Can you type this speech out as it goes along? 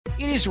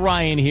It is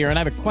Ryan here, and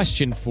I have a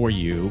question for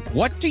you.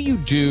 What do you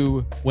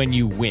do when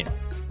you win?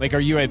 Like, are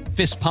you a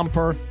fist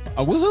pumper,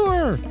 a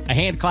woohooer, a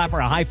hand clapper,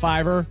 a high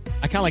fiver?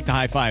 I kind of like the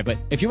high five, but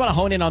if you want to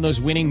hone in on those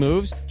winning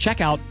moves,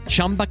 check out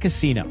Chumba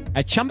Casino.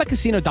 At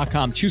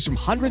ChumbaCasino.com, choose from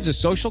hundreds of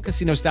social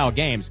casino style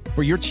games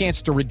for your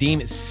chance to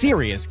redeem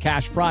serious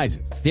cash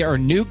prizes. There are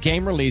new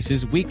game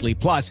releases weekly,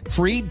 plus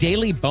free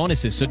daily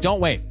bonuses. So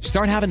don't wait.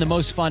 Start having the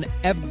most fun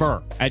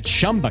ever at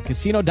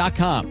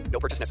ChumbaCasino.com. No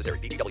purchase necessary.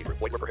 VGW Group.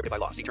 Void where prohibited by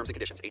law. See terms and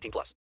conditions.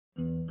 18+.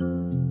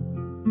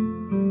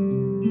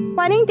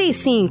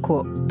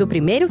 45 do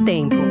primeiro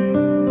tempo.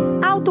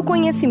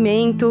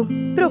 Autoconhecimento,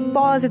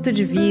 propósito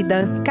de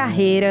vida,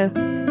 carreira,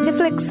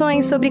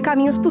 reflexões sobre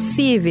caminhos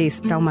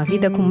possíveis para uma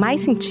vida com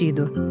mais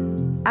sentido.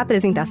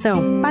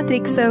 Apresentação: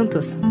 Patrick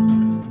Santos.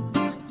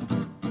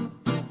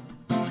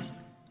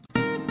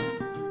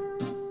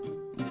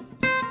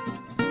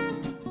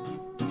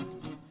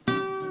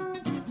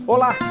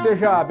 Olá,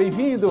 seja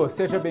bem-vindo,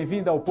 seja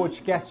bem-vinda ao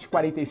podcast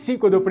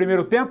 45 do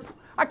primeiro tempo.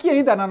 Aqui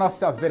ainda na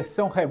nossa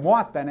versão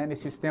remota,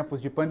 nesses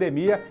tempos de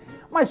pandemia,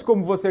 mas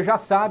como você já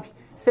sabe,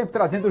 sempre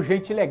trazendo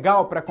gente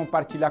legal para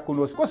compartilhar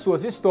conosco as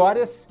suas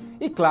histórias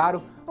e,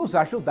 claro, nos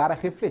ajudar a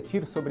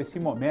refletir sobre esse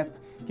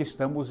momento que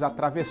estamos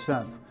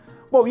atravessando.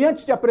 Bom, e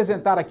antes de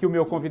apresentar aqui o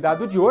meu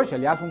convidado de hoje,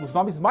 aliás, um dos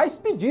nomes mais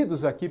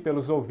pedidos aqui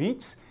pelos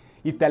ouvintes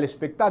e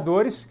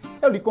telespectadores,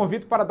 eu lhe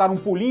convido para dar um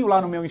pulinho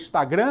lá no meu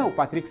Instagram, o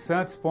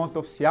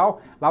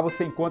patricksantos.oficial. Lá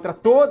você encontra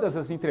todas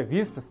as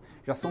entrevistas,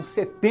 já são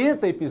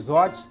 70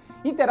 episódios.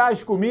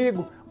 Interage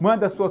comigo,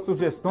 manda suas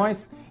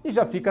sugestões e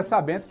já fica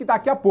sabendo que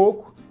daqui a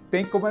pouco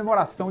tem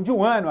comemoração de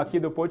um ano aqui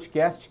do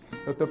podcast.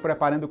 Eu estou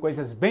preparando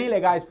coisas bem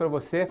legais para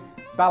você,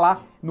 tá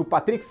lá no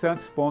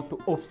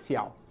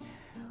patricksantos.oficial.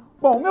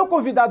 Bom, o meu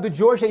convidado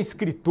de hoje é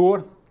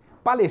escritor,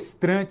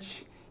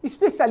 palestrante,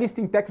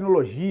 especialista em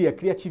tecnologia,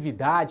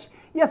 criatividade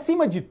e,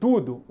 acima de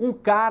tudo, um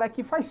cara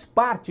que faz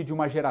parte de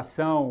uma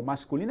geração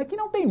masculina que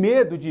não tem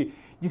medo de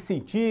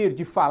sentir,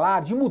 de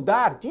falar, de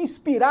mudar, de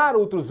inspirar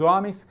outros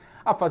homens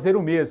a fazer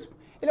o mesmo.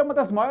 Ele é uma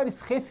das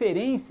maiores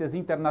referências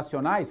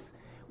internacionais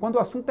quando o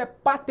assunto é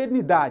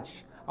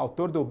paternidade.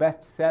 Autor do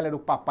best-seller O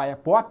Papai é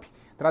Pop,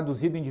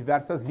 traduzido em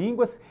diversas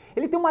línguas.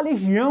 Ele tem uma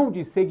legião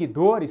de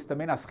seguidores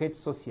também nas redes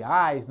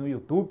sociais, no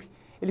YouTube.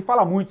 Ele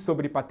fala muito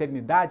sobre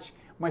paternidade,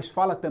 mas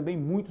fala também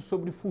muito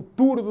sobre o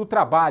futuro do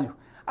trabalho,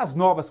 as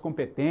novas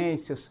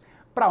competências,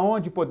 para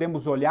onde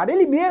podemos olhar.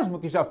 Ele mesmo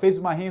que já fez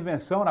uma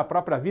reinvenção na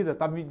própria vida,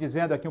 estava me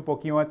dizendo aqui um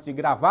pouquinho antes de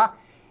gravar.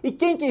 E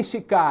quem que é esse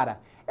cara?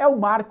 É o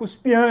Marcos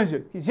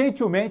Pianger, que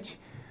gentilmente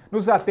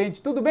nos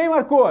atende. Tudo bem,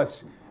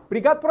 Marcos?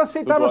 Obrigado por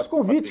aceitar nosso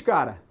convite,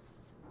 cara.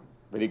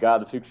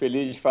 Obrigado, fico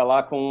feliz de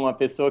falar com uma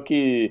pessoa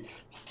que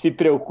se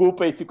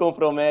preocupa e se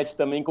compromete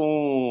também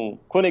com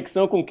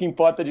conexão com o que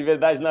importa de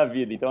verdade na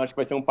vida. Então acho que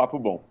vai ser um papo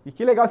bom. E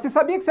que legal. Você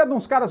sabia que você é um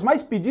dos caras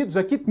mais pedidos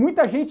aqui?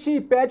 Muita gente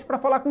pede para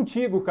falar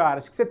contigo, cara.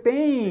 Acho que você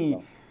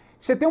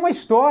tem uma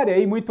história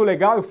aí muito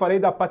legal. Eu falei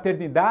da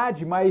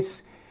paternidade,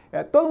 mas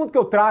todo mundo que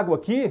eu trago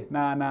aqui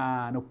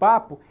no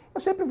papo,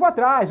 eu sempre vou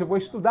atrás, eu vou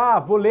estudar,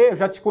 vou ler. Eu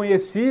já te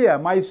conhecia,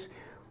 mas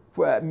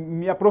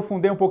me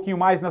aprofundei um pouquinho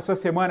mais nessa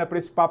semana para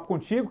esse papo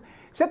contigo.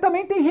 Você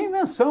também tem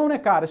reinvenção, né,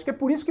 cara? Acho que é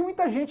por isso que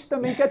muita gente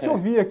também quer te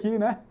ouvir aqui,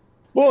 né?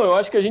 Bom, eu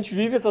acho que a gente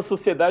vive essa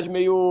sociedade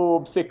meio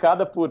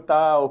obcecada por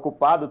estar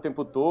ocupado o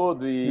tempo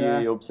todo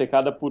e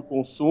obcecada por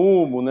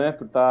consumo, né?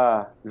 Por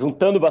estar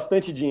juntando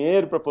bastante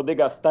dinheiro para poder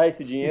gastar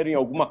esse dinheiro em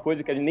alguma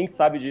coisa que a gente nem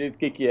sabe direito o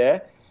que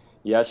é.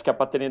 E acho que a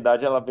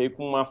paternidade ela veio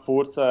com uma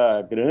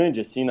força grande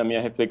assim na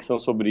minha reflexão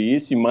sobre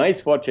isso e mais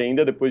forte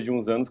ainda depois de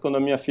uns anos quando a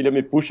minha filha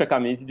me puxa a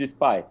camisa e diz: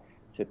 pai,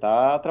 você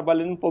está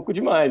trabalhando um pouco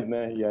demais,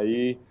 né? E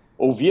aí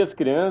ouvir as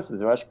crianças,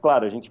 eu acho que,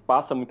 claro, a gente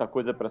passa muita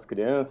coisa para as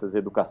crianças,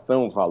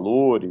 educação,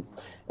 valores,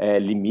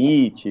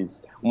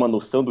 limites, uma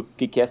noção do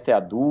que é ser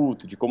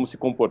adulto, de como se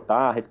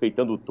comportar,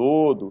 respeitando o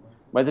todo,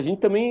 mas a gente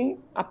também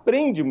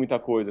aprende muita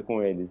coisa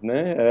com eles,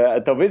 né?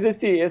 Talvez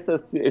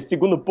esse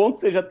segundo ponto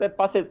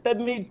passe até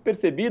meio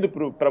despercebido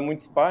para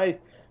muitos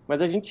pais,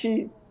 mas a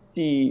gente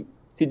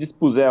se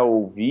dispuser a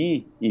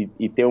ouvir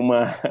e ter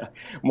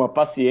uma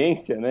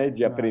paciência, né,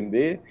 de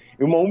aprender,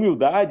 e uma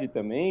humildade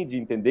também de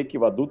entender que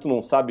o adulto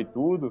não sabe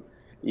tudo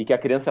e que a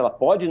criança ela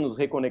pode nos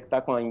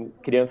reconectar com a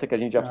criança que a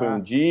gente já foi um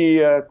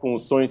dia, com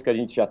os sonhos que a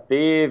gente já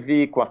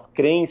teve, com as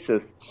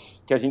crenças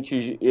que a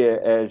gente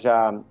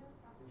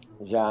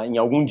já em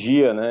algum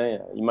dia,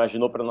 né,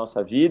 imaginou para a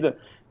nossa vida.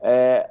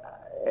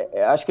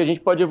 Acho que a gente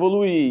pode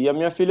evoluir. E a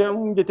minha filha, em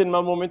um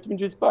determinado momento, me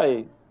disse: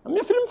 pai, a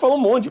minha filha me falou um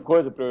monte de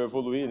coisa para eu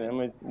evoluir, né?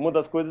 Mas uma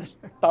das coisas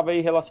estava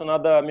aí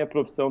relacionada à minha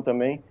profissão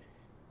também.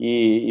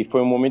 E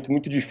foi um momento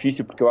muito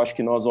difícil, porque eu acho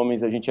que nós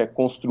homens, a gente é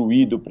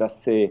construído para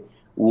ser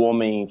o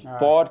homem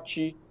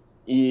forte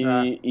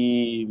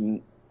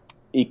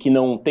e que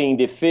não tem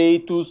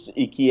defeitos,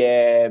 e que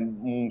é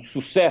um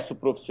sucesso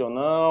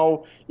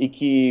profissional, e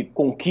que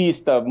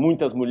conquista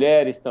muitas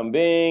mulheres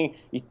também,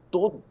 e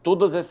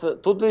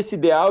todo esse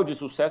ideal de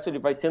sucesso ele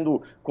vai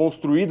sendo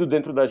construído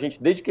dentro da gente,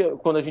 desde que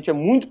quando a gente é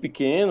muito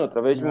pequeno,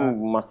 através de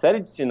uma série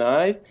de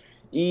sinais,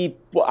 E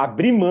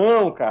abrir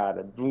mão,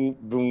 cara,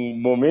 de um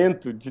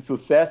momento de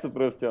sucesso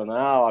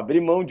profissional,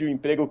 abrir mão de um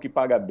emprego que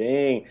paga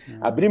bem,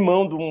 abrir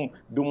mão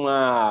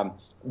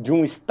de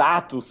um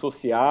status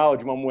social,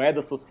 de uma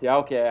moeda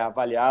social que é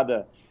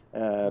avaliada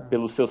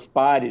pelos seus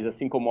pares,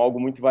 assim como algo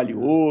muito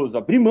valioso.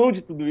 Abrir mão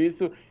de tudo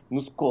isso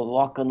nos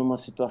coloca numa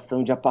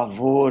situação de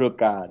apavoro,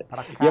 cara.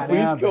 E é por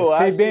isso que eu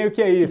sei bem o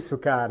que é isso,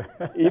 cara.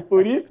 E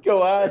por isso que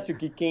eu acho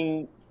que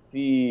quem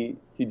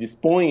se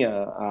dispõe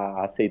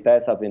a aceitar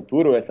essa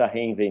aventura ou essa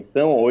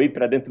reinvenção, ou ir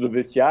para dentro do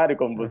vestiário,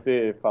 como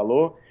você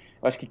falou,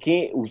 eu acho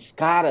que os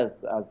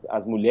caras,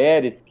 as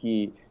mulheres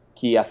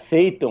que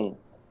aceitam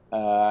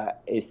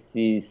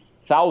esse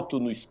salto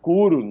no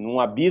escuro, num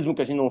abismo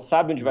que a gente não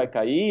sabe onde vai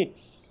cair,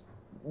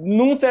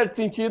 num certo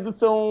sentido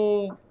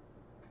são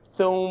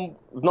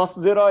os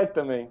nossos heróis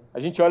também. A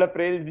gente olha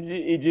para eles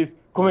e diz,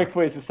 como é que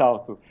foi esse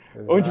salto?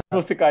 Exato. Onde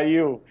você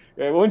caiu?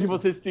 Onde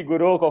você se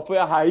segurou? Qual foi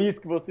a raiz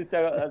que você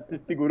se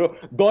segurou?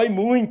 Dói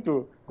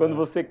muito quando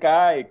você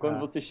cai, quando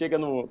você chega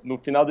no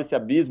final desse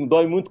abismo,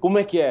 dói muito. Como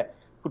é que é?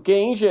 Porque,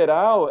 em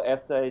geral,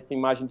 essa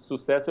imagem de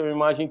sucesso é uma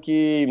imagem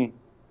que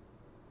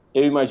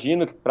eu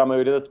imagino que para a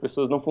maioria das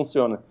pessoas não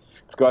funciona.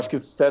 Porque eu acho que o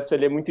sucesso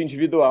ele é muito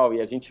individual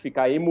e a gente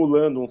ficar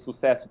emulando um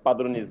sucesso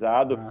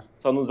padronizado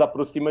só nos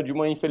aproxima de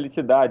uma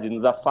infelicidade,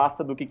 nos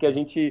afasta do que a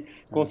gente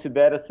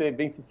considera ser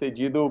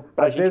bem-sucedido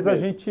para a gente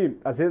mesmo.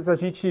 Às vezes a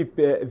gente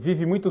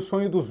vive muito o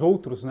sonho dos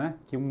outros, né?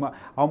 Que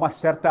há uma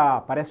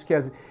certa... Parece que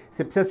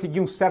você precisa seguir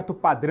um certo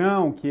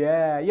padrão que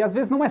é... E às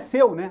vezes não é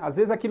seu, né? Às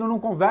vezes aquilo não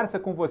conversa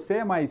com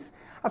você, mas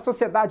a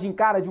sociedade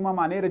encara de uma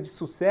maneira de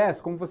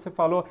sucesso, como você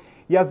falou,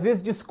 e às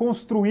vezes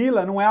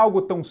desconstruí-la não é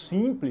algo tão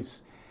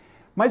simples.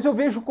 Mas eu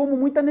vejo como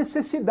muita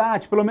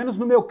necessidade, pelo menos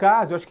no meu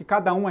caso. Eu acho que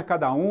cada um é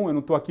cada um, eu não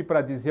estou aqui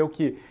para dizer o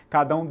que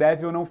cada um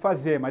deve ou não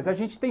fazer, mas a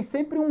gente tem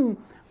sempre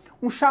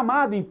um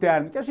chamado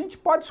interno que a gente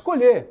pode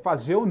escolher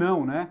fazer ou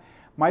não, né?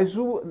 Mas,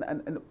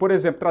 por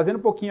exemplo, trazendo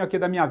um pouquinho aqui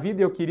da minha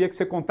vida, eu queria que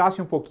você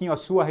contasse um pouquinho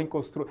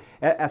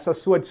essa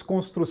sua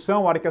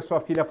desconstrução, a hora que a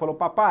sua filha falou,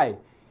 papai,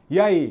 e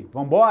aí,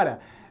 vamos embora?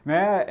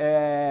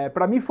 Né?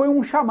 Para mim foi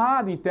um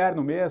chamado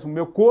interno mesmo,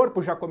 meu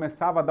corpo já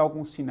começava a dar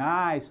alguns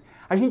sinais.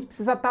 A gente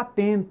precisa estar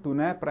atento,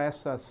 né, para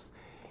essas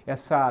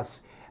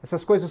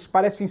coisas que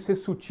parecem ser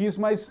sutis,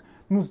 mas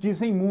nos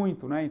dizem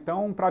muito, né?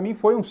 Então, para mim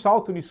foi um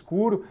salto no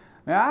escuro,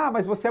 né?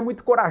 Mas você é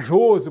muito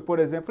corajoso, por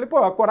exemplo. Falei, pô,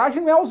 a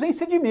coragem não é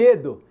ausência de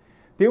medo.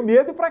 Tenho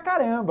medo pra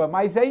caramba,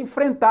 mas é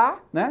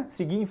enfrentar, né,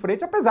 seguir em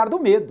frente apesar do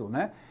medo,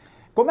 né?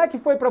 Como é que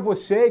foi para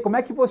você e como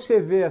é que você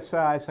vê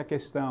essa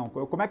questão?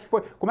 Como é que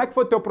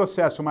foi o teu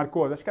processo,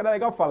 Marcos? Acho que era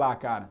legal falar,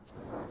 cara.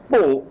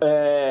 Bom,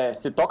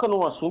 você toca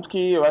num assunto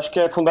que eu acho que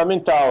é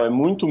fundamental, é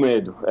muito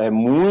medo, é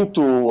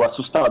muito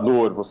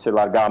assustador você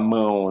largar a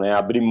mão, né,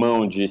 abrir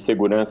mão de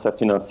segurança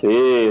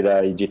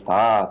financeira e de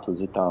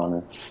status e tal,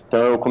 né. Então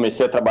eu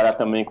comecei a trabalhar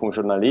também com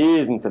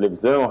jornalismo,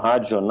 televisão,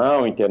 rádio,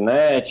 jornal,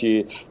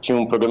 internet, tinha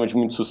um programa de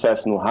muito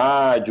sucesso no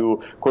rádio,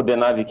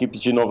 coordenava equipes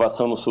de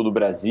inovação no sul do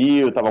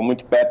Brasil, estava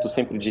muito perto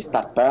sempre de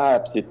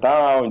startups e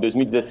tal. Em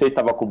 2016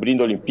 estava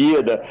cobrindo a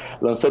Olimpíada,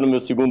 lançando meu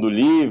segundo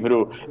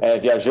livro,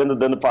 viajando,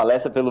 dando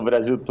palestra pelo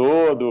Brasil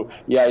todo,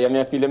 e aí a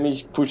minha filha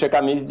me puxa a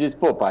camisa e diz,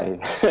 pô pai,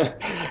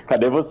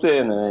 cadê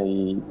você, né?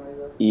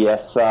 E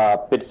essa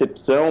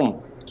percepção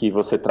que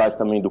você traz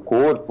também do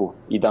corpo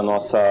e da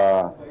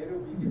nossa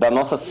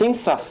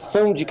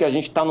sensação de que a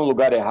gente está no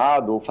lugar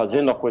errado ou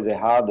fazendo a coisa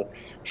errada,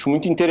 acho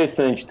muito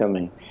interessante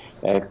também.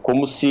 É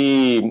como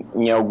se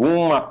em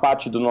alguma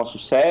parte do nosso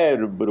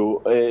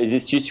cérebro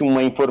existisse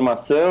uma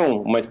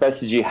informação, uma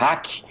espécie de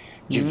hack,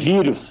 de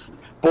vírus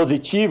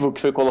positivo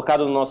que foi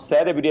colocado no nosso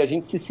cérebro e a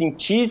gente se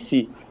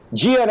sentisse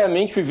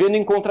diariamente vivendo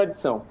em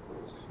contradição.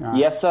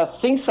 E essa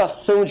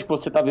sensação de que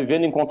você está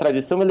vivendo em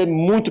contradição, ela é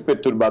muito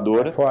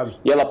perturbadora.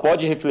 E ela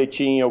pode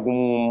refletir em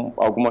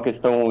alguma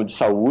questão de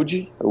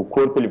saúde. O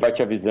corpo ele vai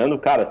te avisando,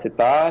 cara, você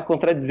está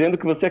contradizendo o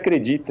que você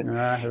acredita.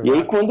 E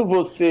aí quando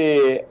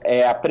você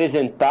é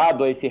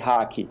apresentado a esse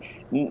hack,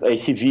 a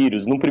esse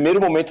vírus, num primeiro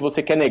momento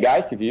você quer negar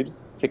esse vírus,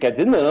 você quer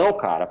dizer, não,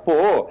 cara,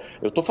 pô,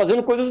 eu estou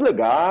fazendo coisas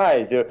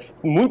legais,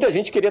 muita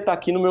gente queria estar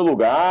aqui no meu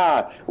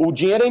lugar, o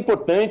dinheiro é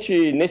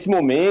importante nesse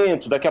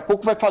momento, daqui a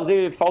pouco vai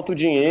fazer falta o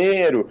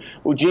dinheiro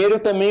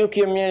também, o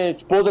que a minha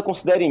esposa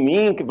considera em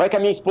mim, vai que a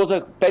minha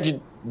esposa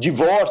pede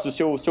divórcio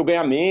se eu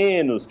ganhar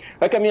menos,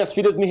 vai que as minhas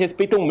filhas me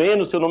respeitam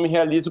menos se eu não me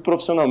realizo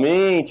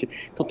profissionalmente.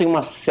 Então tem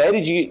uma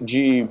série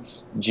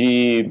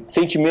de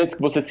sentimentos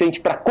que você sente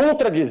para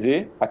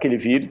contradizer aquele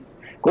vírus,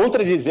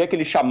 contradizer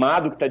aquele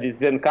chamado que está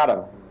dizendo,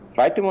 cara,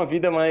 vai ter uma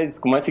vida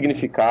com mais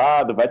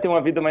significado, vai ter uma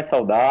vida mais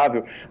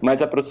saudável,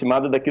 mais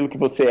aproximada daquilo que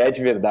você é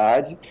de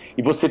verdade,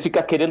 e você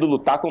fica querendo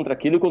lutar contra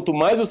aquilo, e quanto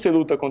mais você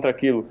luta contra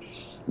aquilo,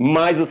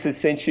 mais você se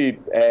sente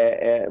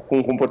com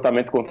um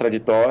comportamento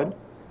contraditório,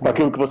 com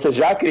aquilo que você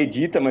já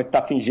acredita, mas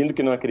está fingindo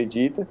que não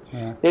acredita.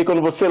 E aí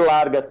quando você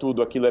larga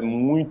tudo, aquilo é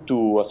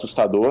muito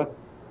assustador,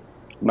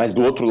 mas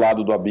do outro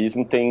lado do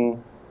abismo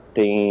tem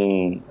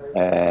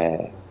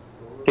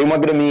uma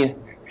graminha.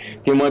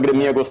 tem uma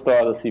graminha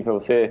gostosa, assim, para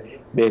você,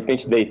 de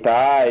repente,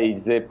 deitar e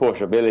dizer,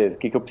 poxa, beleza, o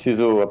que eu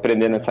preciso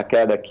aprender nessa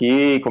queda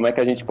aqui? Como é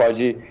que a gente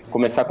pode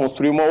começar a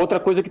construir uma outra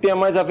coisa que tenha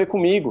mais a ver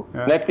comigo,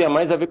 né? Que tenha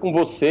mais a ver com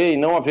você e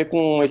não a ver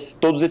com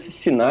todos esses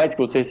sinais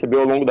que você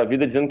recebeu ao longo da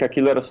vida dizendo que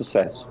aquilo era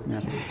sucesso.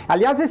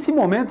 Aliás, esse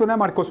momento, né,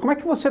 Marcos, como é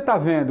que você está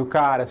vendo,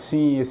 cara,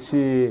 assim,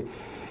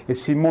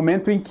 esse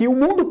momento em que o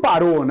mundo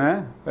parou,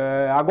 né?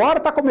 Agora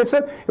está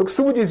começando. Eu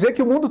costumo dizer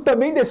que o mundo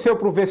também desceu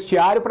para o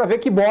vestiário para ver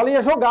que bola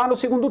ia jogar no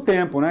segundo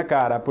tempo, né,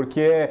 cara?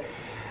 Porque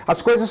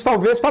as coisas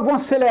talvez estavam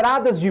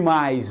aceleradas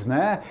demais,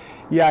 né?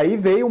 E aí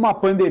veio uma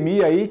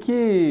pandemia aí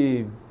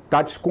que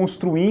está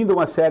desconstruindo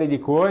uma série de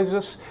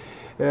coisas.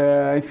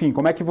 Enfim,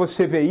 como é que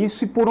você vê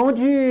isso e por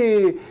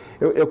onde...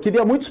 Eu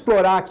queria muito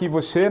explorar aqui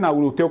você,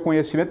 o teu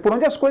conhecimento, por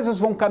onde as coisas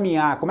vão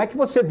caminhar. Como é que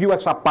você viu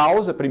essa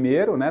pausa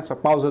primeiro, né? Essa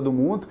pausa do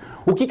mundo?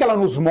 O que ela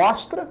nos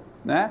mostra,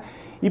 né?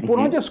 E por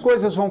onde as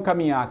coisas vão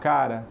caminhar,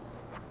 cara?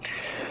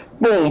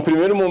 Bom, no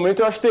primeiro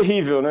momento eu acho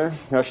terrível, né?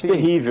 Eu acho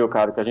terrível,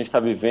 cara, o que a gente está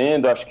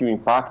vivendo. Eu acho que o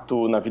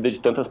impacto na vida de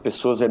tantas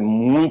pessoas é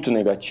muito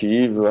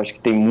negativo. Eu acho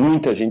que tem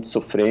muita gente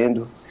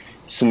sofrendo.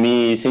 Isso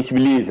me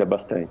sensibiliza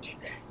bastante.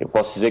 Eu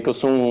posso dizer que eu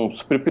sou um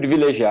super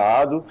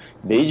privilegiado.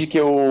 Desde que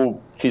eu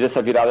fiz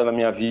essa virada na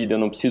minha vida, eu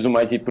não preciso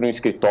mais ir para um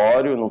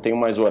escritório, não tenho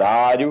mais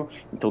horário.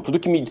 Então, tudo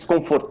que me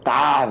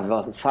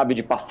desconfortava, sabe,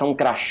 de passar um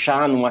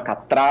crachá numa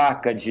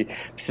catraca, de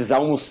precisar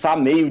almoçar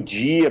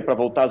meio-dia para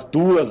voltar às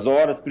 2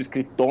 horas para o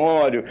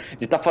escritório,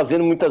 de estar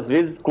fazendo muitas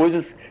vezes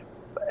coisas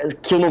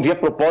que eu não via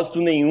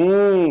propósito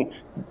nenhum.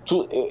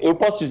 Eu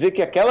posso dizer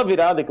que aquela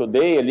virada que eu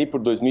dei ali por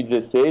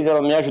 2016,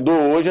 ela me ajudou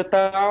hoje a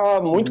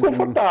estar muito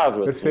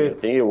confortável. Perfeito.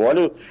 Assim.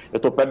 Eu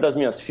estou perto das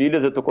minhas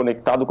filhas, eu estou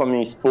conectado com a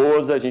minha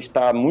esposa, a gente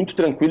está muito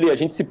tranquilo e a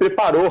gente se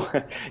preparou.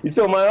 Isso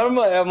é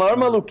a maior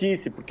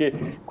maluquice, porque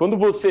quando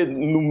você,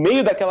 no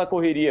meio daquela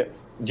correria,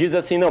 diz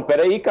assim, não,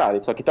 peraí, cara,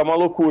 isso aqui tá uma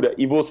loucura,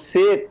 e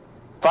você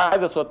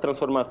faz a sua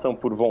transformação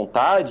por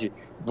vontade,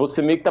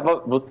 você meio que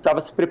estava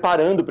se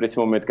preparando para esse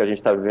momento que a gente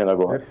está vivendo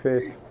agora.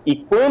 Perfeito. E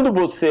quando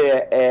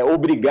você é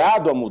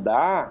obrigado a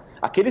mudar,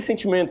 aqueles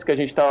sentimentos que a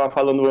gente estava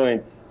falando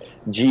antes,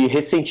 de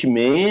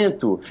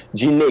ressentimento,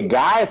 de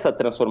negar essa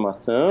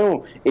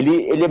transformação,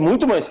 ele é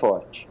muito mais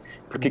forte.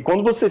 Porque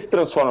quando você se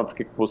transforma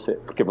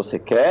porque você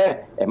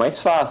quer, é mais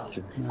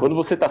fácil. Quando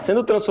você está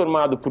sendo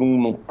transformado por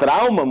um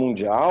trauma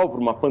mundial, por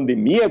uma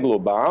pandemia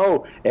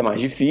global, é mais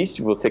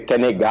difícil. Você quer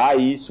negar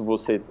isso,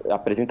 você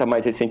apresenta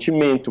mais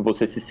ressentimento,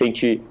 você se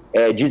sente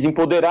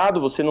desempoderado,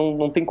 você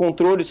não tem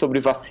controle sobre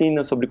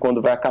vacina, sobre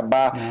quando vai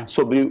acabar,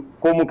 sobre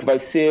como que vai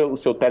ser o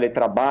seu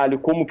teletrabalho,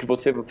 como que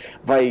você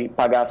vai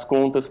pagar as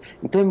contas.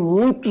 Então é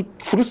muito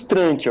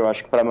frustrante, eu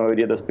acho, para a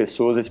maioria das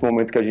pessoas, esse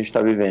momento que a gente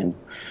está vivendo.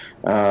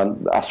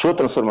 A sua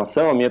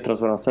transformação, a minha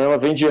transformação, ela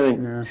vem de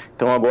antes.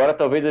 Então agora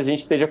talvez a gente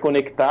esteja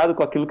conectado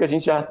com aquilo que a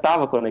gente já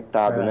estava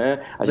conectado, né?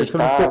 A gente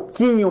está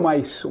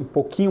um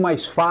pouquinho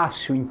mais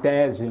fácil em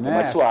tese, né? É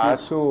mais suave.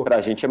 Isso... Para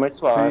a gente é mais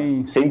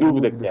suave, sem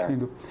dúvida que é.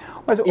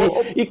 Mas,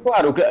 e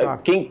claro,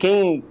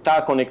 quem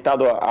está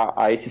conectado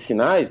a esses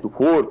sinais do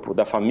corpo,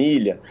 da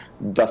família,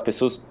 das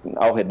pessoas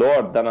ao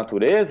redor, da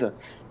natureza,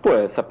 pô,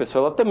 essa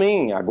pessoa ela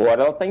também,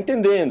 agora ela está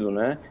entendendo,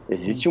 né?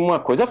 Existe uma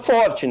coisa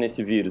forte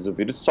nesse vírus. O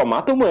vírus só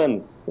mata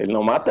humanos. Ele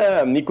não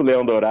mata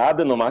mico-leão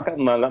dourado, não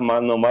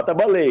mata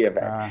baleia,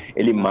 velho.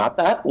 Ele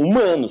mata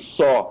humanos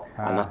só.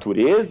 A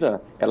natureza,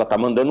 ela tá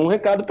mandando um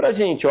recado pra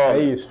gente, ó.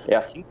 É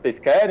assim que vocês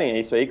querem? É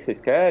isso aí que vocês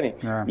querem?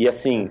 E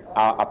assim,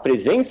 a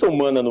presença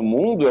humana no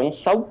mundo é um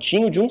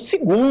saltinho de 1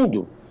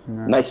 segundo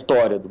na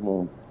história do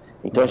mundo.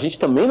 Então a gente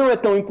também não é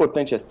tão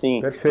importante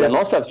assim. Perfeito. E a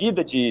nossa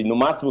vida de no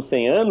máximo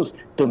 100 anos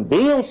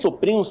também é um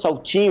soprinho, um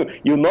saltinho.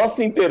 E o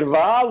nosso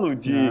intervalo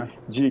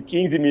de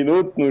 15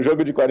 minutos num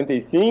jogo de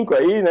 45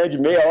 aí, né, de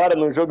meia hora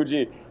num jogo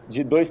de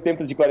 2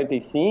 tempos de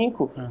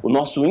 45, o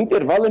nosso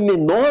intervalo é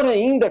menor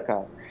ainda,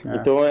 cara.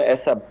 Então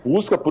essa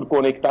busca por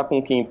conectar com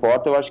o que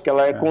importa, eu acho que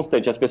ela é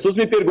constante. As pessoas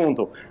me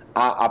perguntam,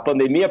 a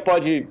pandemia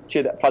pode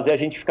fazer a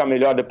gente ficar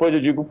melhor depois? Eu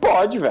digo,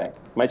 pode, velho,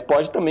 mas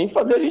pode também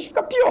fazer a gente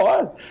ficar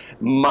pior,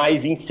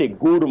 mais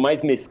inseguro,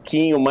 mais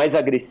mesquinho, mais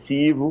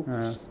agressivo,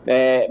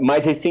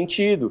 mais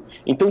ressentido.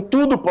 Então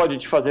tudo pode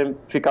te fazer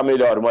ficar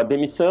melhor, uma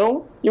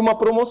demissão e uma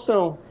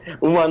promoção,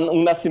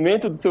 um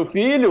nascimento do seu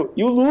filho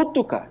e o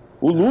luto, cara.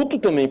 O luto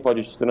também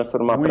pode te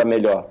transformar para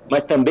melhor,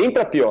 mas também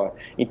para pior.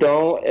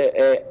 Então,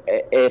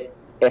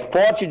 é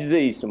forte dizer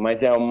isso,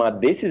 mas é uma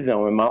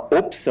decisão, é uma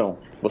opção.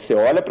 Você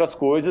olha para as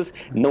coisas,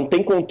 não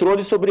tem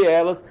controle sobre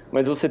elas,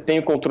 mas você tem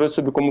o controle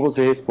sobre como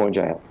você responde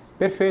a elas.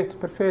 Perfeito,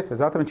 perfeito,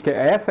 exatamente.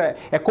 Essa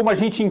é como a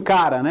gente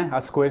encara, né,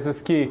 as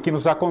coisas que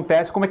nos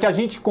acontecem, como é que a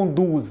gente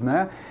conduz,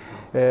 né?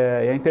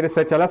 É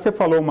interessante. Aliás, você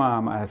falou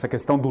essa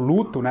questão do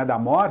luto, né, da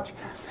morte.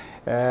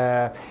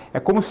 É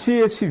como se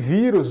esse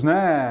vírus,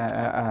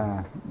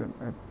 né,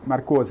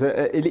 Marcos,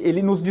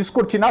 ele nos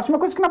descortinasse uma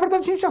coisa que na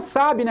verdade a gente já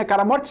sabe, né,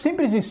 cara? A morte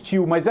sempre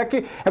existiu, mas é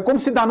como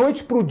se da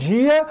noite para o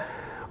dia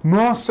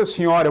nossa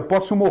senhora, eu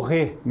posso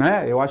morrer,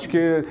 né? Eu acho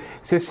que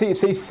você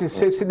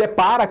se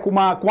depara com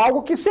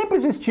algo que sempre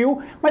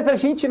existiu, mas a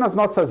gente nas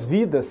nossas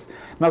vidas,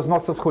 nas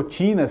nossas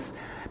rotinas,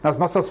 nas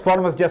nossas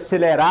formas de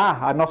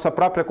acelerar a nossa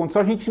própria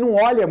condição, a gente não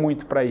olha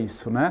muito para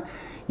isso, né?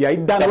 E aí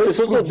da noite as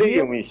pessoas pro dia...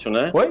 odeiam isso,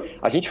 né? Oi?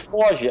 A gente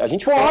foge,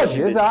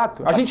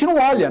 exato. A gente não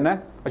olha,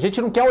 né? A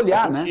gente não quer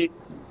olhar, né?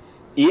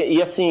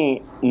 E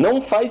assim, não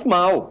faz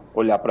mal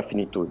olhar para a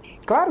finitude.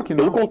 Claro que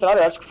não. Pelo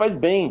contrário, eu acho que faz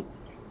bem.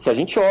 Se a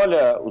gente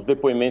olha os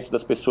depoimentos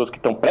das pessoas que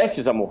estão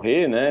prestes a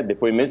morrer, né,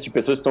 depoimentos de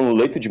pessoas que estão no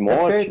leito de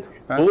morte,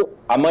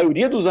 a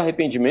maioria dos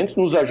arrependimentos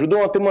nos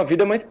ajudam a ter uma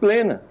vida mais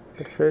plena.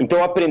 Perfeito.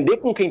 Então, aprender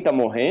com quem está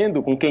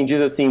morrendo, com quem diz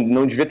assim,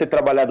 não devia ter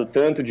trabalhado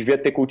tanto, devia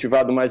ter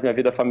cultivado mais minha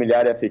vida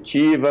familiar e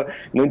afetiva,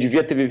 não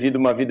devia ter vivido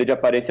uma vida de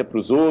aparência para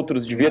os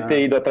outros, devia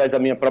ter ido atrás da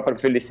minha própria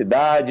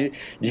felicidade,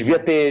 devia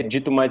ter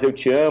dito mais eu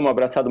te amo,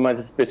 abraçado mais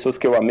as pessoas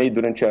que eu amei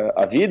durante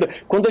a vida.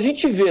 Quando a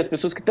gente vê as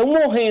pessoas que estão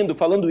morrendo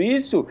falando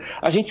isso,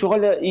 a gente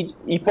olha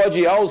e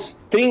pode ir aos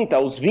 30,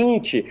 aos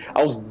 20,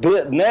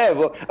 né,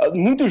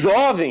 muito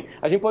jovem,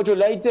 a gente pode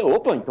olhar e dizer,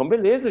 opa, então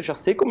beleza, já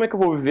sei como é que eu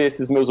vou viver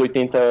esses meus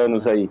 80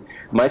 anos aí.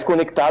 Mais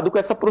conectado com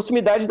essa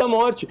proximidade da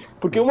morte.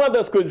 Porque uma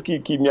das coisas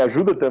que me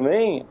ajuda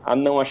também a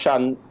não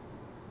achar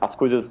as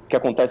coisas que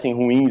acontecem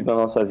ruins na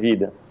nossa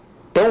vida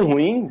tão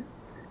ruins,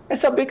 é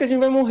saber que a gente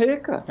vai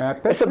morrer, cara.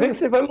 É saber que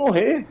você vai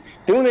morrer.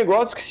 Tem um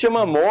negócio que se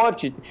chama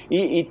morte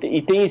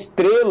e tem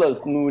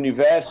estrelas no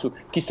universo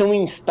que são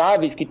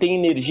instáveis, que têm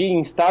energia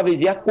instáveis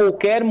e a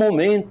qualquer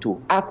momento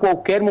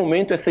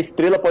essa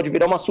estrela pode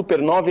virar uma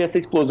supernova e essa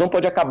explosão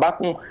pode acabar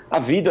com a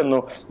vida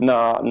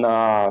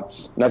na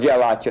Via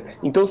Láctea.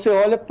 Então você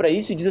olha para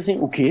isso e diz assim,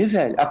 o quê,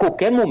 velho? A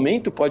qualquer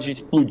momento pode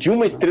explodir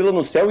uma estrela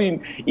no céu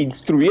e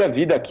destruir a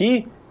vida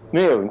aqui?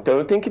 Meu, então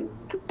eu tenho que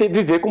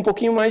viver com um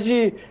pouquinho mais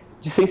de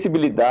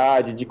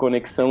sensibilidade, de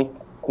conexão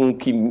com o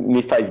que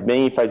me faz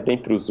bem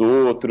para os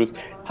outros,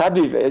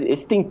 sabe?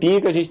 Esse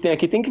tempinho que a gente tem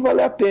aqui tem que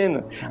valer a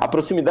pena. A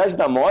proximidade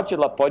da morte,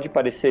 ela pode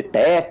parecer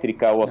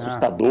tétrica ou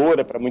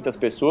assustadora para muitas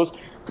pessoas,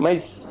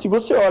 mas se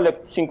você olha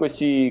assim com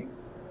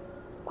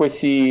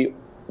esse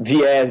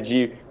viés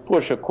de,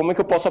 poxa, como é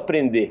que eu posso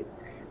aprender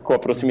com a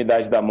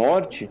proximidade da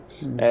morte,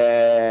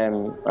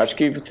 acho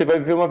que você vai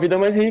viver uma vida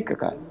mais rica,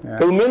 cara.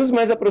 Pelo menos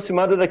mais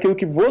aproximada daquilo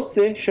que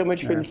você chama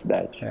de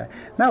felicidade.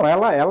 Não,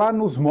 ela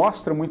nos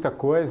mostra muita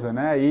coisa,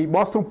 né? E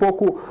mostra um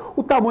pouco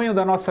o tamanho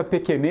da nossa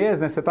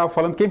pequenez, né? Você estava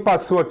falando, quem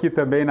passou aqui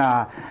também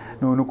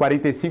no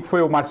 45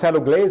 foi o Marcelo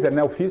Gleiser,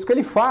 né? O físico,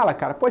 ele fala,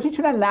 cara, pô, a gente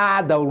não é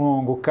nada ao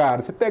longo, cara.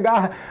 Você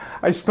pegar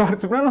a história,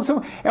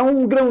 é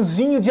um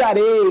grãozinho de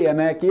areia,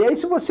 né? Que aí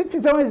se você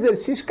fizer um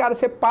exercício, cara,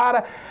 você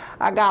para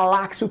a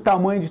galáxia, o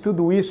tamanho de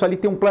tudo isso, ali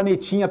tem um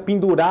planetinha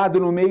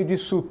pendurado no meio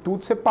disso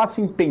tudo, você passa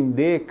a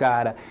entender,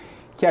 cara,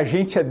 que a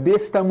gente é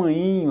desse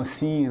tamanhinho,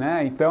 assim,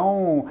 né?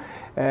 Então,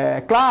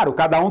 claro,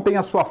 cada um tem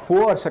a sua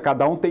força,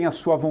 cada um tem a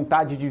sua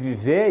vontade de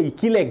viver, e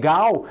que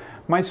legal,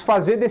 mas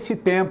fazer desse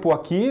tempo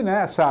aqui,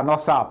 né, essa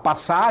nossa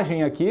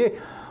passagem aqui,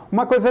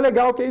 uma coisa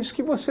legal que é isso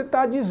que você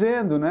está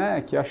dizendo,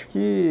 né? Que acho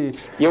que...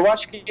 Eu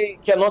acho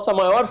que a nossa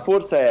maior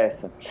força é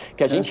essa,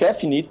 que a gente é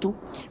finito,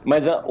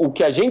 mas o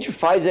que a gente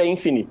faz é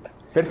infinito.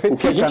 Perfeito. O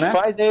que a gente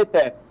faz é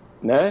eterno,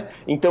 né?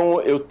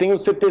 Então, eu tenho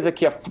certeza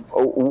que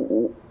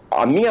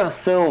a minha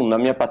ação na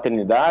minha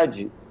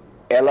paternidade,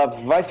 ela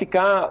vai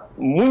ficar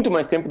muito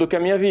mais tempo do que a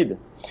minha vida.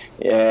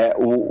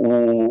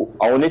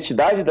 A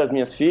honestidade das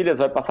minhas filhas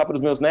vai passar para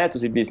os meus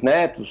netos e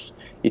bisnetos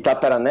e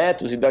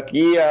tataranetos, e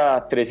daqui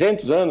a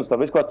 300 anos,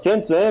 talvez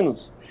 400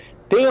 anos,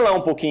 tem lá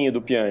um pouquinho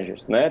do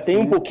Piangers, né? Tem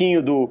um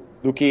pouquinho do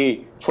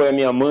que foi a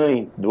minha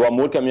mãe, do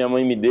amor que a minha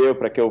mãe me deu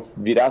para que eu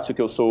virasse o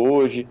que eu sou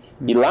hoje.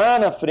 E lá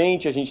na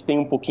frente a gente tem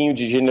um pouquinho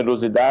de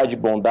generosidade,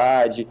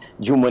 bondade,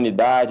 de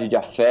humanidade, de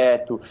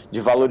afeto, de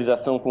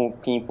valorização com o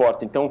que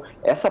importa. Então,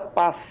 essa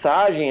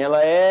passagem, ela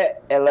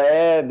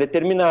é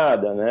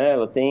determinada, né?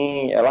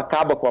 Ela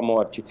acaba com a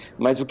morte.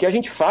 Mas o que a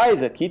gente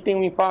faz aqui tem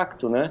um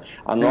impacto, né?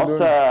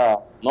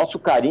 Nosso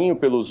carinho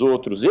pelos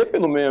outros e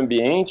pelo meio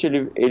ambiente,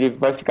 ele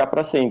vai ficar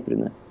para sempre,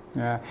 né?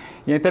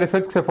 E é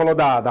interessante que você falou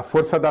da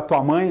força da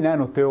tua mãe, né,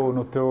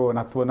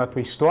 na tua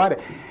história.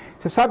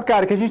 Você sabe,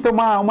 cara, que a gente tem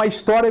uma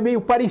história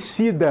meio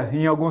parecida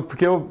em alguns,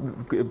 porque eu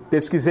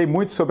pesquisei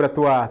muito sobre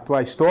a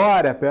tua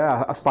história,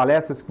 as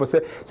palestras que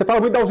você fala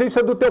muito da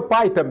ausência do teu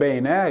pai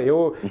também, né?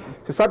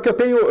 Você sabe que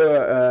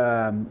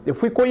eu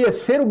fui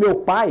conhecer o meu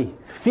pai,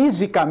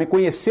 fisicamente,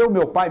 conhecer o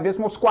meu pai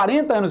mesmo aos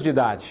 40 anos de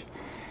idade.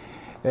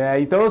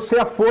 Então eu sei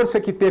a força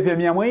que teve a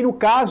minha mãe, e no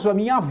caso a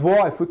minha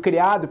avó, eu fui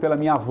criado pela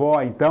minha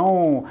avó,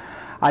 então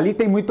ali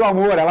tem muito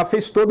amor, ela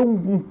fez todo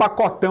um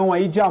pacotão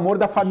aí de amor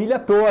da família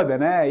toda,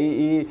 né?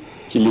 E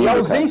a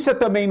ausência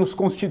também nos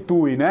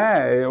constitui,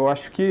 né? Eu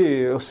acho que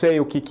eu sei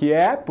o que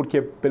é,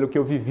 porque pelo que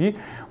eu vivi,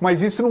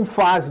 mas isso não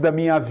faz da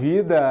minha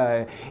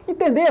vida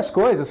entender as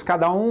coisas,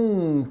 cada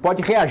um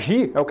pode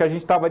reagir, é o que a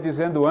gente estava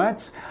dizendo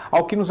antes,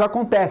 ao que nos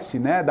acontece,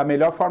 né? Da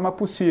melhor forma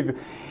possível.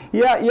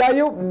 E aí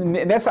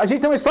a gente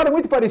tem uma história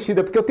muito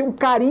parecida, porque eu tenho um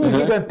carinho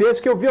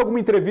gigantesco, eu vi alguma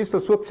entrevista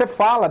sua que você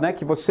fala, né,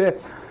 que se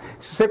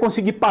você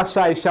conseguir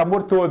passar esse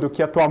amor todo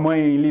que a tua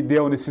mãe lhe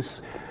deu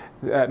nesses...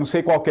 não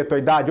sei qual que é a tua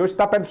idade, hoje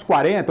está perto dos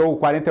 40 ou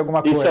 40 e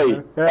alguma coisa. Isso aí,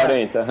 né?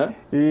 40.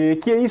 E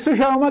que isso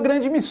já é uma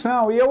grande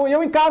missão. E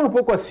eu encaro um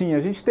pouco assim, a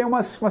gente tem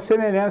umas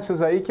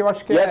semelhanças aí que eu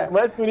acho que acho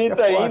mais bonito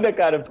ainda,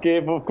 cara,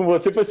 porque com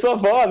você foi sua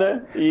avó,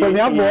 né? Foi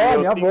minha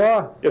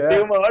avó. Eu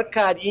tenho o maior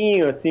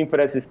carinho, assim, por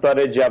essa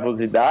história de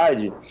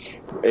avosidade.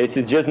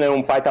 Esses dias, né,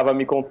 um pai estava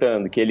me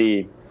contando que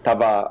ele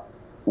tava...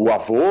 O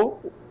avô,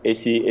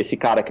 esse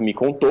cara que me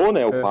contou,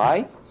 né, o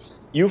pai,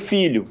 e o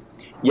filho.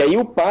 E aí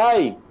o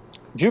pai...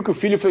 viu que o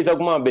filho fez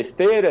alguma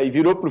besteira e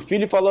virou pro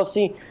filho e falou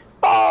assim: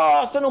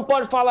 você não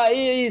pode falar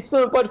isso,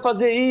 você não pode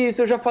fazer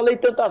isso, eu já falei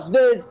tantas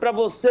vezes pra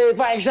você,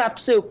 vai já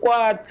pro seu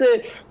quarto,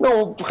 você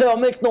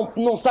realmente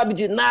não sabe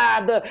de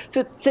nada,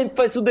 você sempre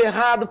faz tudo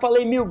errado,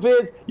 falei 1000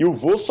 vezes. E o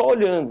vô só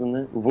olhando,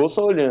 né?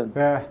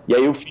 E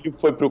aí o filho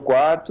foi pro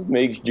quarto,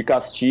 meio de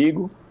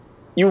castigo,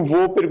 e o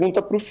vô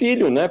pergunta pro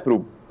filho, né?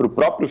 Pro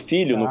próprio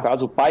filho, no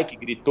caso o pai que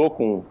gritou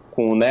com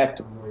o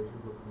neto: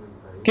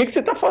 o que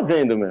você tá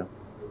fazendo, meu?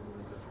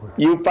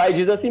 E o pai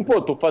diz assim: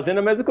 tô fazendo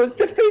a mesma coisa que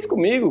você fez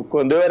comigo.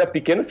 Quando eu era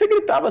pequeno, você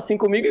gritava assim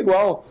comigo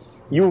igual.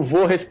 E o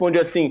vô responde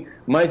assim: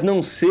 mas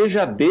não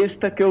seja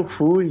besta que eu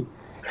fui.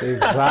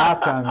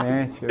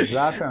 Exatamente.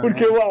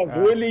 Porque o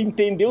avô, ele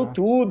entendeu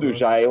tudo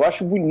já. Eu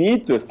acho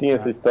bonito, assim,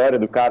 essa história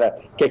do cara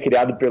que é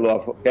criado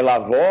pela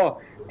avó,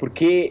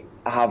 porque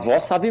a avó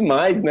sabe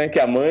mais, né, que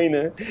a mãe,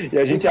 né? E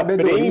a gente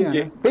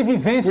aprende... Né? Tem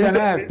vivência,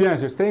 né,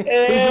 Piangers? Tem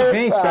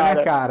vivência, cara,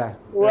 né, cara?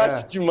 Eu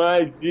acho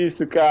demais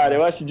isso, cara.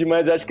 Eu acho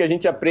demais. Eu acho que a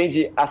gente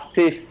aprende a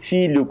ser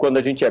filho quando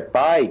a gente é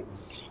pai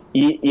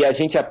e a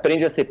gente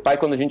aprende a ser pai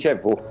quando a gente é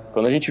avô.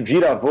 Quando a gente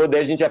vira avô,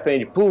 daí a gente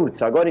aprende: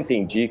 putz, agora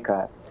entendi,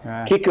 cara.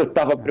 Que eu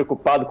tava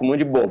preocupado com um monte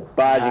de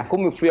bobagem,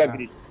 como eu fui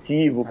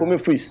agressivo, como eu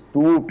fui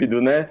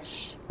estúpido, né?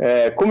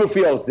 Como eu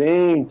fui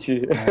ausente.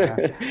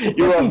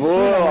 E o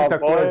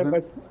avô é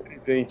mais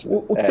presente.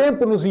 Né? O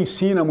tempo nos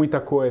ensina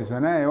muita coisa,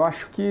 né? Eu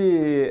acho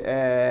que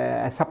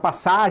essa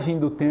passagem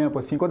do tempo,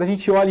 assim, quando a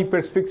gente olha em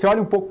perspectiva, você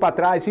olha um pouco para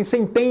trás, assim, você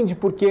entende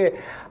porque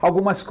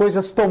algumas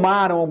coisas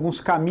tomaram alguns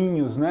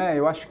caminhos, né?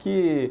 Eu acho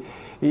que...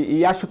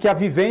 E acho que a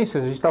vivência,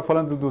 a gente está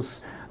falando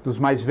dos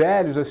mais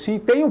velhos, assim,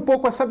 tem um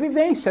pouco essa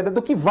vivência, né,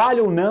 do que vale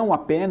ou não a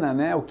pena,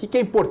 né? O que é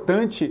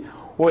importante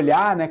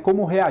olhar, né?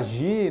 Como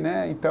reagir,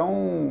 né?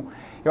 Então,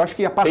 eu acho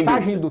que a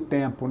passagem do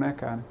tempo, né,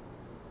 cara?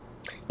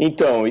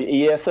 Então,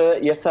 e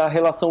essa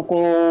relação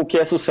com o que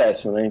é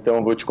sucesso, né? Então,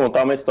 eu vou te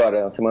contar uma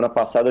história. Na semana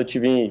passada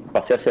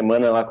passei a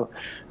semana lá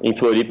em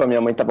Floripa,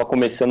 minha mãe estava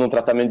começando um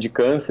tratamento de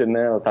câncer,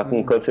 né? Ela está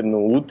com câncer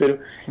no útero,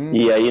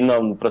 e aí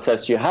no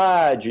processo de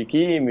rádio,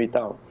 químio e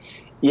tal.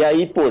 E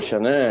aí, poxa,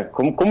 né,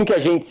 como que a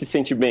gente se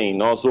sente bem,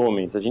 nós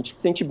homens? A gente se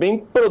sente bem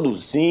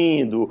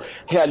produzindo,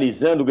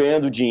 realizando,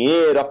 ganhando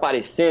dinheiro,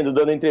 aparecendo,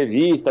 dando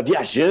entrevista,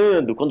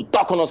 viajando, quando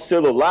toca o nosso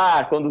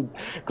celular,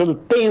 quando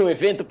tem um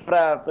evento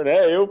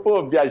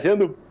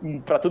viajando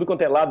para tudo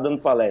quanto é lado, dando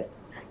palestra.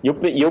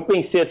 E eu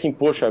pensei assim: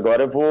 poxa,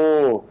 agora eu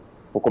vou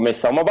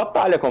começar uma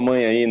batalha com a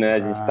mãe aí, né? A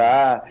gente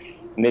está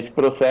nesse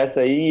processo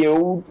aí e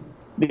eu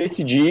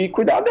decidi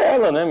cuidar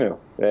dela, né, meu?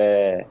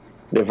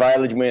 Levar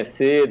ela de manhã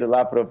cedo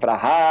lá pra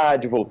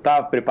rádio,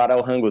 voltar, preparar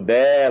o rango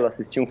dela,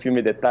 assistir um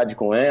filme de tarde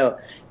com ela.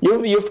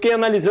 E eu fiquei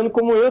analisando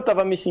como eu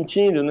estava me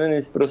sentindo, né,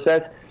 nesse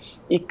processo.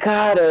 E,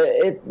 cara,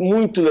 é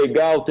muito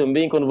legal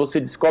também quando você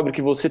descobre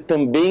que você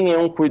também é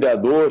um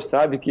cuidador,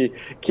 sabe?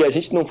 Que a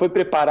gente não foi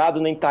preparado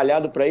nem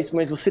talhado para isso,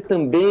 mas você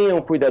também é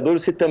um cuidador,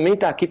 você também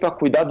está aqui para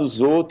cuidar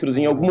dos outros.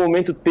 Em algum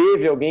momento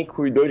teve alguém que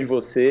cuidou de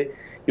você.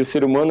 E o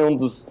ser humano é um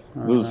dos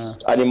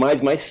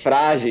animais mais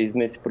frágeis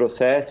nesse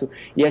processo.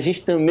 E a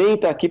gente também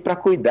está aqui para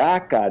cuidar,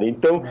 cara.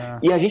 Então,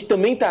 e a gente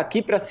também está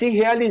aqui para se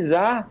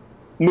realizar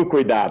no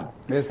cuidado.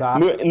 Exato.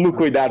 No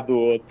cuidar do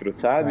outro,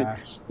 sabe?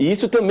 E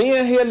isso também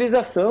é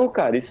realização,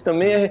 cara. Isso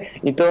também é...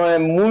 Então é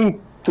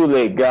muito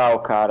legal,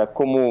 cara,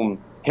 como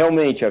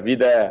realmente a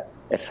vida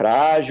é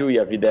frágil e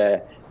a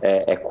vida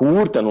é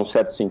curta, num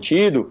certo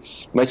sentido,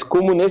 mas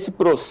como nesse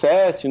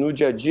processo, no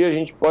dia a dia, a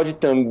gente pode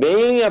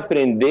também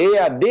aprender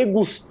a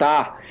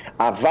degustar,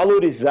 a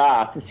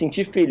valorizar, a se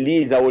sentir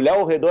feliz, a olhar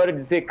ao redor e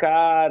dizer: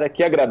 cara,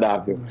 que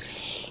agradável.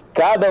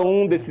 Cada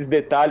um desses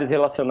detalhes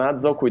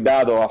relacionados ao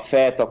cuidado, ao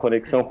afeto, à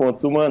conexão com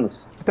outros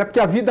humanos. Até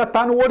porque a vida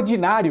está no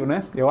ordinário,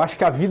 né? Eu acho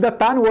que a vida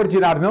está no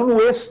ordinário, não no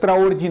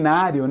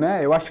extraordinário, né?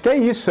 Eu acho que é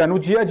isso, é no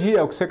dia a dia,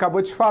 é o que você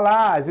acabou de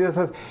falar. Às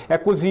vezes é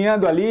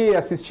cozinhando ali,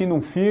 assistindo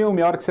um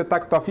filme, a hora que você está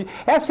com a tua filha.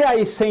 Essa é a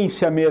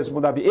essência mesmo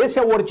da vida, esse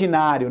é o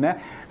ordinário, né?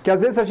 Porque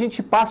às vezes a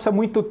gente passa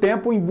muito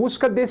tempo em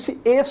busca desse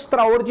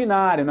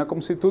extraordinário, né?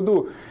 Como se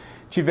tudo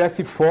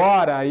tivesse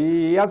fora,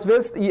 e às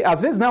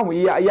vezes não,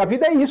 e a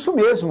vida é isso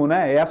mesmo,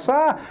 né?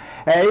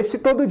 Esse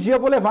todo dia eu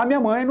vou levar minha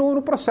mãe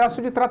no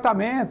processo de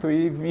tratamento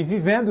e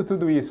vivendo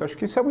tudo isso. Acho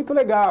que isso é muito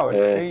legal, acho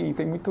que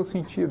tem muito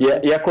sentido.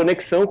 E a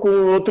conexão com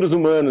outros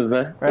humanos,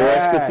 né? Eu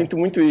acho que eu sinto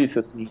muito isso,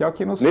 assim. Que é o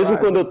que nos mesmo faz,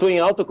 quando eu estou em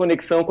alta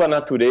conexão com a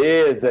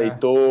natureza e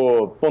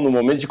estou no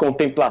momento de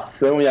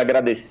contemplação e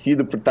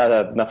agradecido por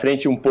estar na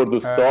frente de um pôr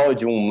do sol,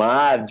 de um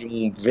mar, de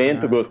um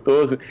vento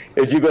gostoso,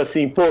 eu digo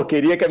assim,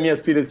 queria que as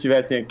minhas filhas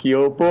estivessem aqui,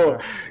 ou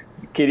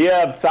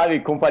queria, sabe,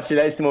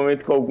 compartilhar esse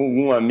momento com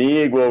algum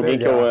amigo, alguém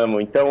que eu amo.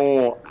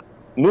 Então,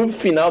 no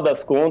final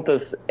das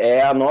contas,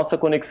 é a nossa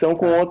conexão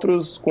com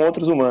outros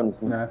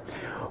humanos. Né?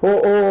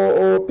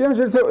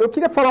 Piangers, eu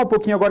queria falar um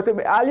pouquinho agora,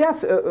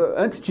 aliás,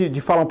 antes de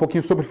falar um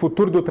pouquinho sobre o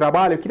futuro do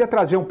trabalho, eu queria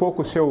trazer um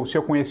pouco o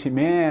seu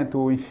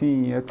conhecimento,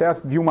 enfim, até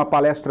vi uma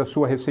palestra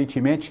sua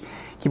recentemente,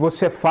 que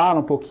você fala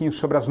um pouquinho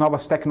sobre as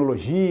novas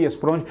tecnologias,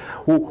 por onde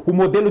o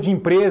modelo de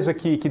empresa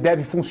que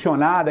deve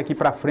funcionar daqui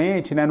para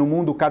frente, né, no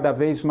mundo cada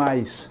vez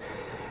mais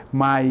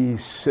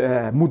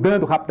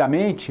mudando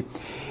rapidamente.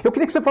 Eu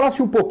queria que você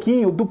falasse um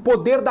pouquinho do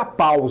poder da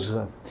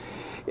pausa,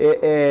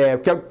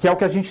 que é o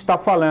que a gente está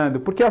falando,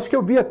 porque acho que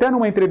eu vi até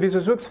numa entrevista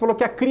sua que você falou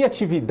que a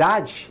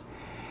criatividade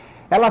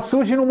ela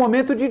surge num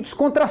momento de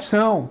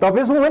descontração,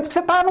 talvez no momento que você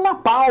está numa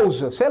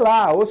pausa, sei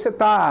lá, ou você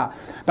está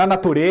na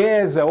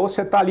natureza, ou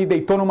você está ali,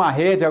 deitou numa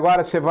rede,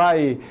 agora você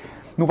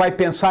não vai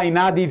pensar em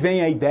nada e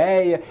vem a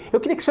ideia. Eu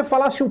queria que você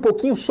falasse um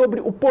pouquinho sobre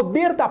o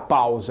poder da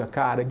pausa,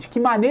 cara, de que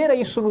maneira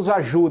isso nos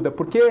ajuda,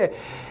 porque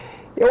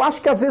eu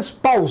acho que às vezes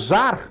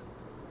pausar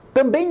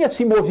também é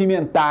se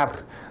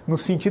movimentar, no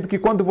sentido que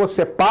quando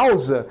você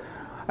pausa,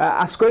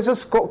 as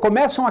coisas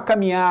começam a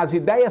caminhar, as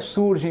ideias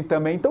surgem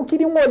também. Então eu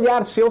queria um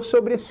olhar seu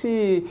sobre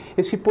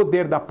esse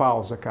poder da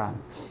pausa, cara.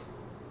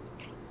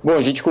 Bom,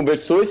 a gente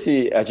começou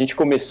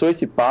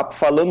esse papo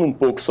falando um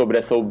pouco sobre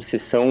essa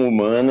obsessão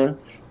humana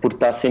por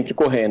estar sempre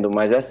correndo,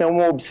 mas essa é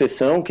uma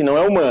obsessão que não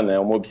é humana, é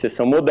uma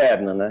obsessão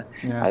moderna, né?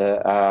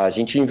 A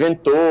gente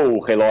inventou o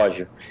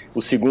relógio,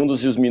 os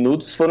segundos e os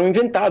minutos foram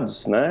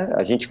inventados, né?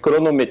 A gente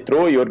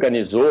cronometrou e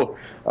organizou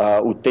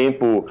o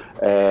tempo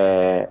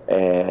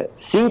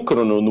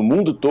síncrono no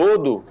mundo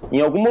todo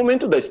em algum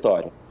momento da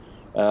história.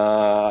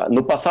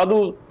 No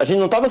passado, a gente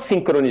não estava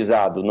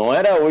sincronizado, não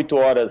era 8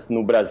 horas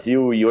no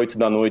Brasil e 8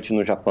 da noite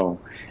no Japão.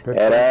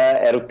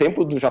 Era o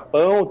tempo do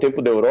Japão, o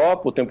tempo da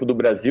Europa, o tempo do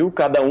Brasil,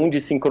 cada um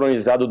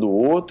desincronizado do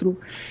outro.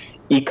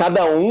 E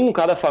cada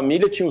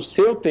família tinha o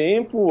seu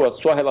tempo, a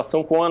sua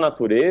relação com a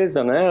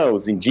natureza, né,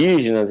 os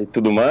indígenas e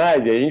tudo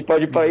mais. E a gente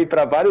pode ir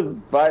para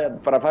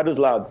vários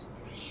lados.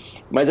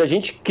 Mas a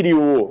gente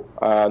criou,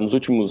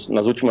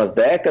 nas últimas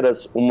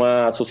décadas,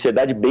 uma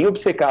sociedade bem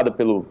obcecada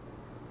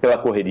pela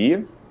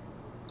correria,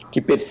 que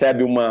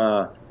percebe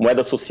uma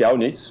moeda social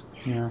nisso.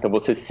 Então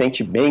você se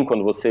sente bem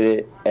quando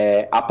você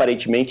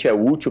aparentemente é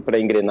útil para a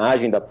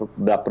engrenagem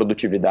da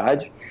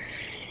produtividade.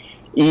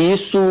 E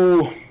isso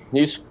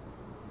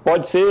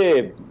pode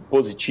ser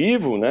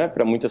positivo, né,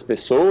 para muitas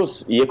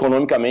pessoas, e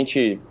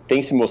economicamente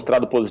tem se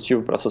mostrado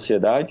positivo para a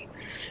sociedade,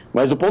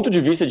 mas do ponto de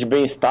vista de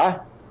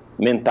bem-estar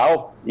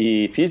mental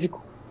e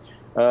físico,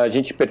 a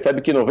gente percebe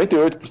que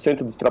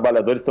 98% dos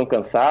trabalhadores estão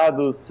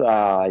cansados,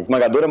 a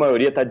esmagadora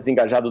maioria está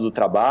desengajada do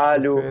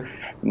trabalho,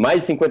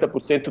 mais de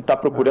 50% está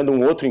procurando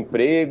um outro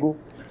emprego.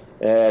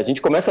 A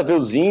gente começa a ver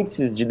os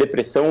índices de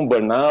depressão,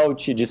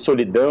 burnout, de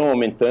solidão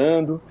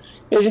aumentando,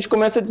 e a gente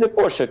começa a dizer,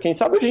 poxa, quem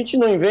sabe a gente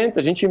não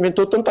inventa, a gente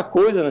inventou tanta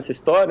coisa nessa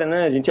história,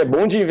 né? A gente é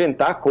bom de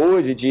inventar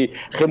coisa, de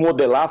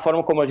remodelar a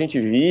forma como a gente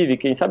vive,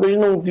 quem sabe a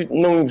gente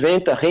não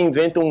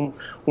reinventa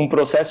um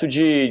processo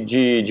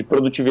de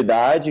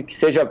produtividade que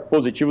seja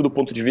positivo do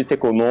ponto de vista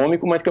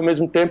econômico, mas que ao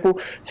mesmo tempo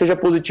seja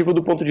positivo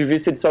do ponto de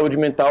vista de saúde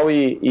mental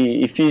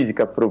e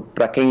física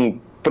para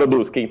quem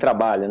produz, quem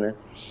trabalha, né?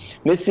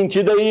 Nesse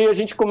sentido aí a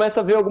gente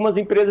começa a ver algumas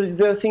empresas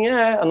dizer assim,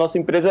 a nossa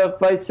empresa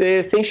vai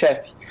ser sem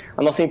chefe,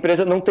 a nossa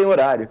empresa não tem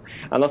horário,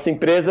 a nossa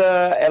empresa,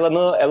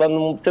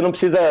 você não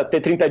precisa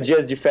ter 30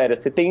 dias de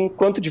férias, você tem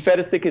quanto de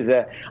férias você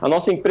quiser, a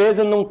nossa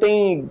empresa não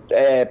tem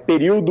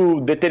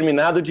período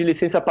determinado de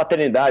licença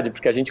paternidade,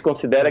 porque a gente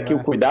considera que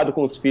o cuidado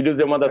com os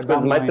filhos é uma das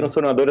coisas mais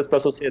transformadoras para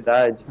a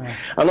sociedade.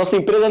 A nossa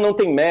empresa não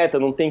tem meta,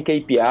 não tem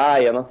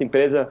KPI, a nossa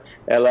empresa,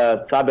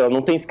 ela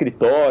não tem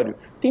escritório.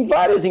 Tem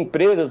várias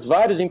empresas,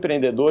 vários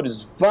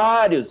empreendedores,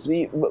 vários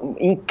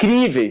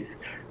incríveis,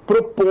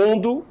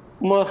 propondo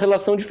uma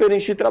relação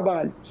diferente de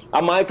trabalho.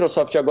 A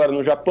Microsoft agora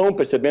no Japão,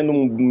 percebendo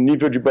um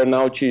nível de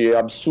burnout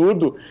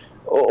absurdo,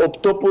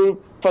 optou por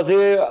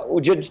fazer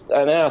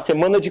a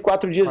semana de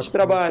 4 dias de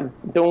trabalho.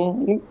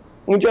 Então,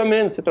 um dia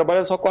menos, você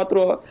trabalha só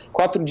 4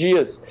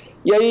 dias.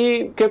 E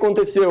aí, o que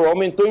aconteceu?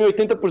 Aumentou em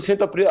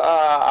 80%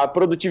 a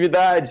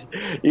produtividade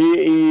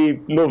e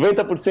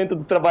 90%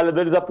 dos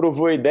trabalhadores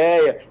aprovou a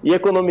ideia e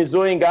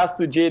economizou em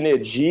gasto de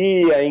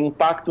energia, em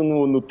impacto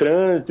no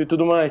trânsito e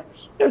tudo mais.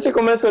 E aí você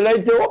começa a olhar e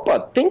dizer, opa,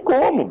 tem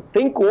como.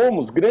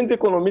 Os grandes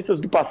economistas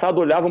do passado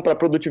olhavam para a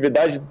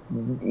produtividade,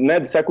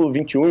 né, do século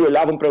XXI e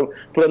olhavam para o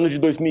ano de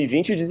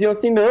 2020 e diziam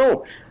assim,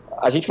 não,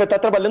 a gente vai estar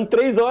trabalhando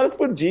 3 horas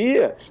por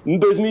dia. Em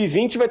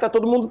 2020 vai estar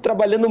todo mundo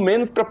trabalhando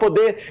menos para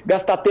poder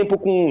gastar tempo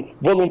com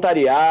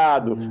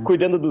voluntariado,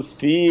 cuidando dos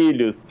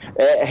filhos,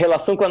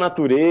 relação com a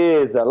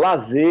natureza,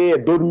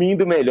 lazer,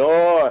 dormindo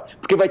melhor,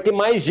 porque vai ter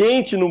mais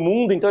gente no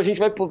mundo, então a gente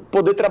vai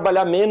poder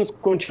trabalhar menos,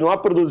 continuar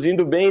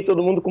produzindo bem,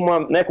 todo mundo com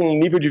um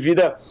nível de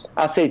vida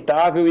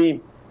aceitável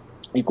e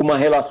com uma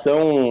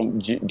relação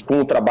com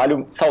um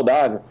trabalho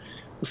saudável.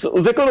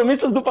 Os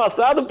economistas do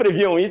passado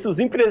previam isso, os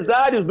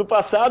empresários do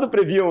passado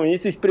previam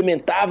isso,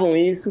 experimentavam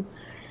isso.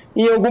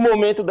 E em algum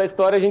momento da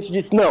história a gente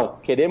disse, não,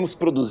 queremos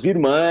produzir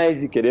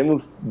mais e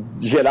queremos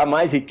gerar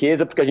mais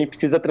riqueza, porque a gente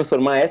precisa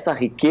transformar essa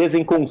riqueza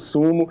em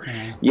consumo.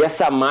 E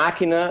essa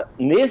máquina,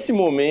 nesse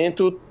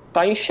momento,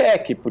 está em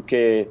xeque,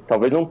 porque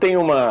talvez não tenha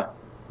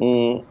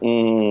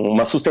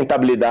uma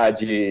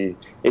sustentabilidade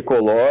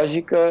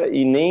ecológica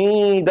e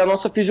nem da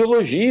nossa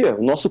fisiologia.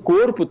 O nosso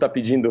corpo está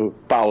pedindo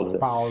pausa.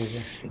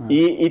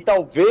 E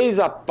talvez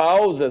a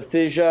pausa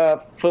seja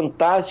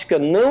fantástica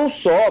não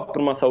só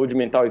para uma saúde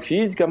mental e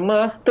física,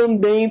 mas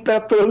também para a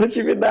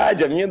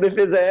produtividade. A minha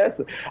defesa é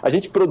essa. A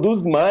gente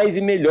produz mais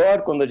e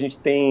melhor quando a gente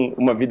tem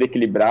uma vida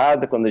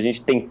equilibrada, quando a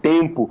gente tem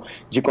tempo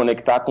de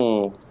conectar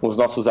com os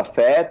nossos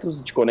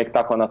afetos, de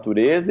conectar com a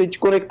natureza e de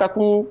conectar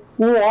com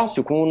o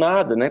ócio, com o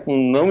nada, né? Com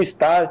não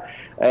estar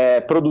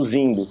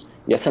produzindo.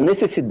 E essa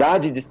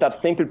necessidade de estar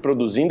sempre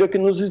produzindo é que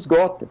nos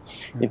esgota.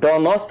 Então a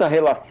nossa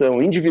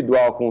relação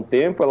individual com o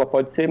tempo, ela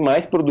pode ser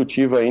mais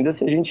produtiva ainda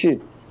se a gente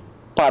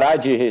parar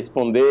de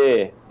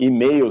responder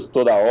e-mails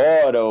toda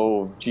hora,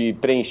 ou de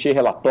preencher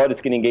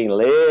relatórios que ninguém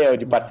lê, ou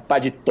de participar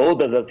de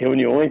todas as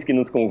reuniões que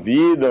nos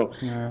convidam,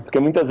 porque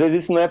muitas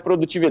vezes isso não é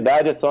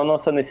produtividade, é só a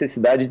nossa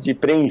necessidade de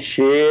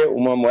preencher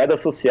uma moeda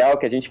social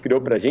que a gente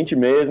criou para a gente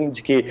mesmo,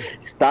 de que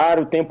estar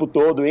o tempo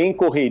todo em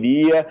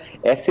correria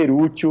é ser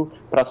útil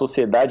para a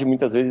sociedade,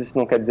 muitas vezes isso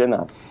não quer dizer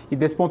nada. E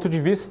desse ponto de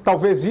vista,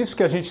 talvez isso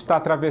que a gente está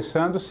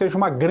atravessando seja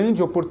uma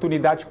grande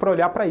oportunidade para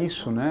olhar para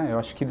isso, né? Eu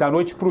acho que da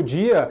noite para o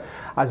dia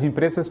as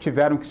empresas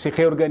tiveram que se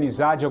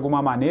reorganizar de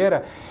alguma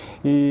maneira.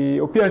 E,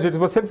 Piaget,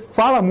 você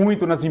fala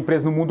muito nas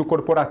empresas, no mundo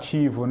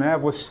corporativo, né?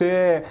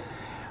 Você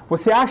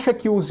acha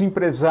que os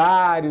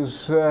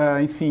empresários,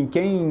 enfim,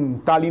 quem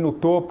está ali no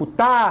topo,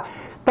 está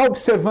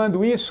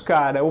observando isso,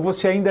 cara? Ou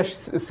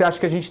você acha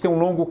que a gente tem um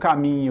longo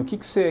caminho? O que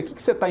você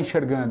está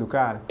enxergando,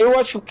 cara? Eu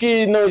acho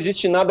que não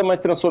existe nada mais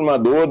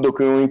transformador do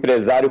que um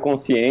empresário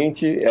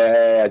consciente.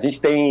 A gente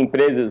tem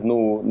empresas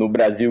no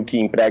Brasil que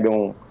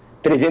empregam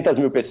 300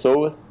 mil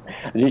pessoas.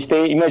 A gente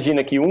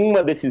imagina que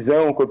uma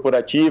decisão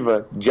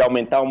corporativa de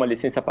aumentar uma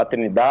licença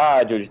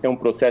paternidade, ou de ter um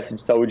processo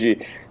de saúde,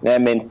 né,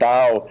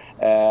 mental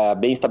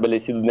bem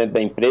estabelecido dentro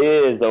da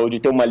empresa, ou de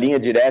ter uma linha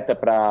direta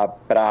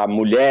para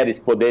mulheres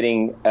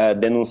poderem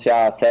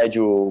denunciar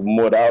assédio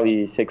moral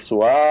e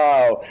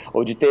sexual,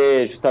 ou de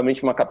ter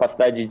justamente uma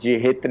capacidade de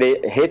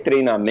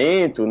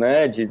retreinamento,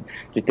 né, de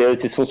ter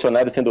esses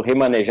funcionários sendo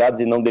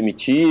remanejados e não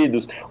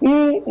demitidos.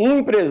 Um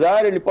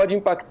empresário, ele pode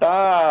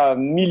impactar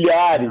milhares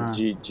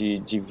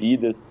de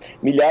vidas,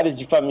 milhares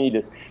de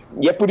famílias.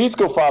 E é por isso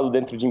que eu falo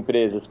dentro de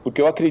empresas,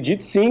 porque eu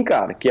acredito sim,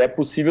 cara, que é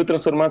possível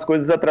transformar as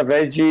coisas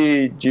através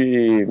de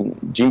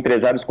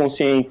empresários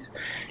conscientes.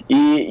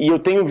 E eu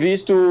tenho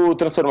visto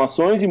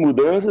transformações e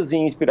mudanças e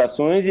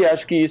inspirações, e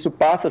acho que isso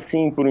passa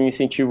sim por um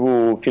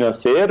incentivo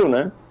financeiro,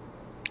 né?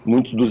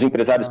 Muitos dos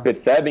empresários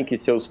percebem que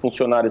seus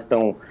funcionários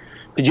estão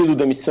pedindo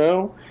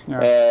demissão,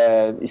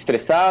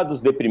 estressados,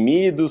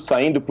 deprimidos,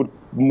 saindo por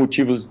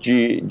motivos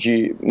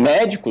de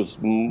médicos,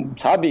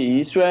 sabe?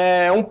 E isso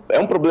é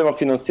um problema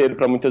financeiro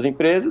para muitas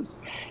empresas.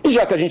 E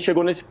já que a gente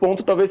chegou nesse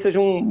ponto, talvez seja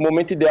um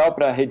momento ideal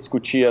para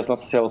rediscutir as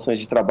nossas relações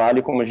de trabalho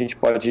e como a gente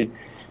pode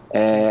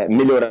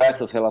melhorar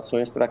essas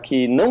relações para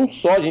que não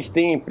só a gente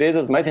tenha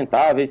empresas mais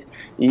rentáveis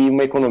e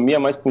uma economia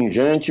mais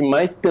pujante,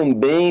 mas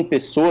também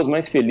pessoas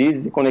mais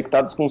felizes e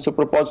conectadas com o seu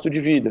propósito de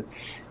vida.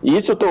 E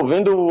isso eu estou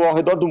vendo ao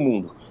redor do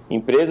mundo.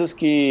 Empresas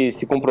que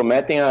se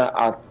comprometem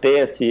a ter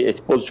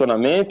esse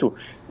posicionamento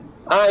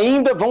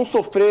ainda vão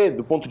sofrer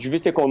do ponto de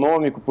vista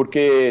econômico,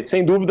 porque,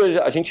 sem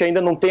dúvida, a gente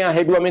ainda não tem a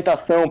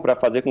regulamentação para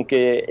fazer com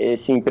que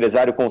esse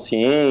empresário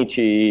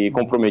consciente e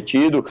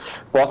comprometido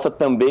possa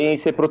também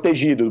ser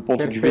protegido do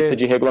ponto de vista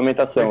de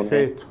regulamentação.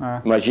 Perfeito.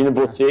 Né? Imagine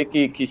você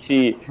que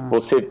se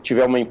você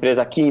tiver uma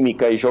empresa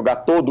química e jogar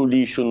todo o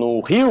lixo no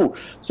rio,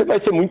 você vai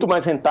ser muito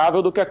mais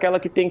rentável do que aquela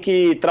que tem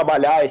que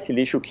trabalhar esse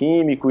lixo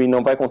químico e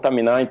não vai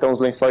contaminar, então, os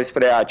lençóis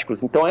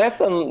freáticos. Então,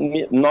 essa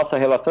nossa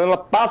relação, ela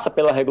passa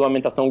pela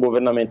regulamentação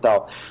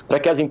governamental, para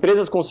que as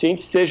empresas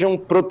conscientes sejam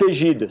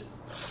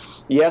protegidas.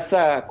 E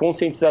essa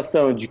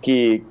conscientização de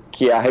que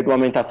a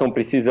regulamentação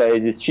precisa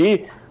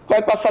existir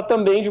vai passar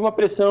também de uma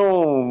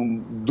pressão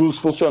dos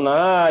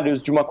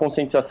funcionários, de uma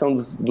conscientização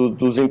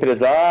dos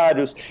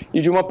empresários e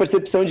de uma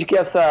percepção de que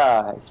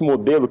esse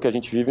modelo que a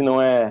gente vive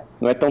não é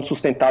tão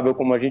sustentável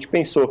como a gente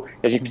pensou,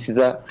 e a gente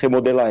precisa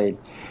remodelar ele.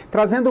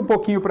 Trazendo um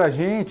pouquinho para a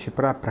gente,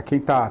 para quem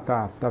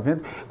tá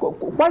vendo,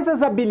 quais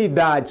as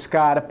habilidades,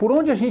 cara, por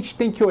onde a gente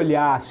tem que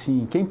olhar,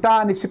 assim, quem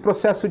está nesse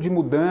processo de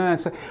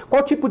mudança,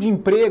 qual tipo de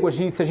emprego,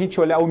 se a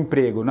gente olhar o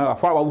emprego, né,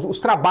 os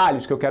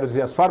trabalhos que eu quero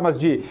dizer, as formas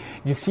de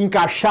se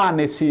encaixar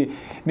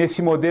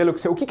nesse modelo,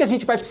 o que a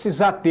gente vai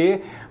precisar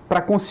ter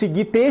para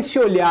conseguir ter esse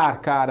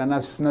olhar, cara,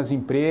 nas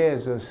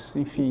empresas,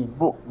 enfim?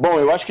 Bom,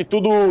 eu acho que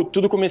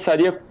tudo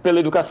começaria pela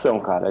educação,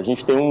 cara. A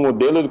gente tem um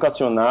modelo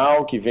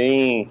educacional que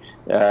vem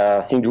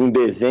assim, de um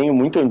desenho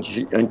muito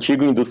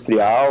antigo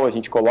industrial. A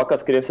gente coloca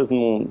as crianças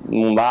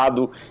num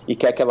lado e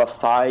quer que elas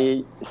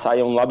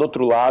saiam lá do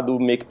outro lado,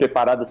 meio que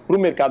preparadas para o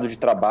mercado de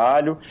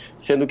trabalho,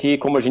 sendo que,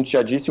 como a gente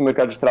já disse, o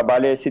mercado de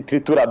trabalho é esse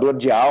triturador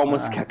de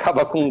almas que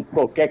acaba com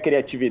qualquer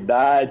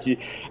criatividade,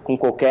 com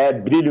qualquer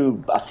brilho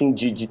assim,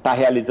 de estar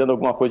realizando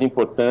alguma coisa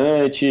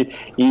importante,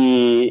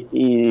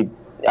 e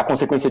a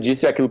consequência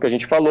disso é aquilo que a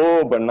gente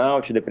falou: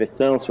 burnout,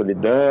 depressão,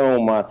 solidão,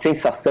 uma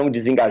sensação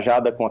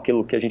desengajada com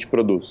aquilo que a gente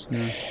produz.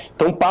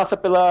 Então passa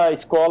pela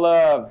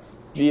escola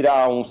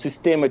virar um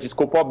sistema de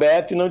escopo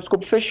aberto e não de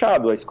escopo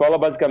fechado. A escola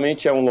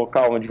basicamente é um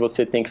local onde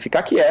você tem que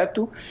ficar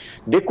quieto,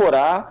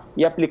 decorar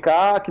e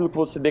aplicar aquilo que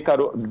você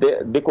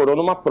decorou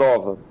numa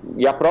prova.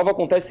 E a prova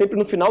acontece sempre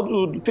no final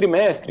do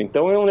trimestre,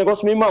 então é um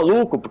negócio meio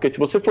maluco, porque se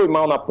você foi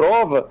mal na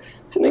prova,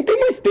 você nem tem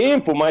mais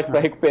tempo para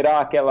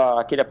recuperar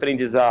aquele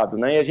aprendizado,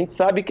 né? E a gente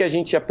sabe que a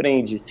gente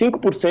aprende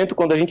 5%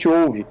 quando a gente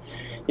ouve,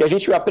 e a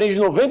gente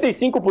aprende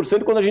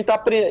 95% quando a gente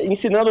está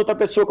ensinando outra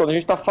pessoa, quando a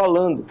gente está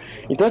falando.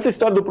 Então essa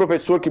história do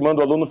professor que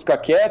manda o aluno ficar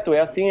quieto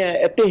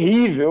é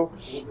terrível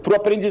para o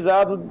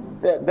aprendizado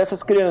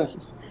dessas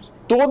crianças.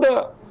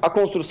 Toda a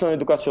construção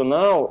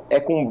educacional é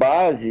com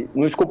base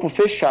no escopo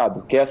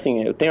fechado, que é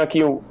assim: eu tenho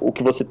aqui o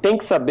que você tem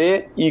que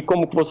saber e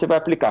como que você vai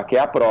aplicar, que é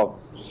a prova.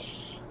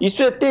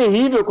 Isso é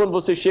terrível quando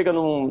você chega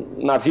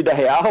na vida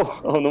real,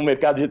 ou no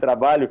mercado de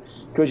trabalho,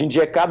 que hoje em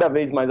dia é cada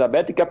vez mais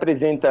aberto e que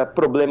apresenta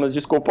problemas de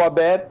escopo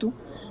aberto,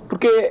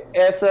 porque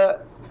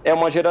essa é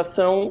uma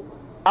geração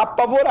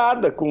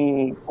apavorada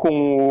com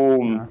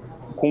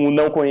o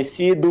não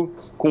conhecido,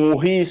 com o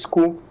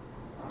risco,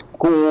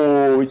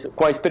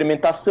 com a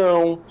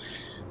experimentação,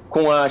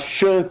 com a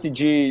chance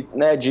de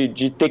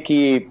ter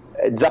que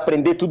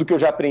desaprender tudo que eu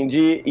já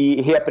aprendi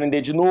e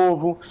reaprender de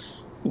novo.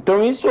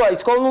 Então a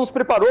escola não nos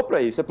preparou para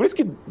isso. É por isso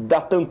que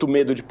dá tanto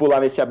medo de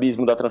pular nesse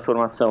abismo da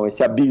transformação,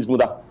 esse abismo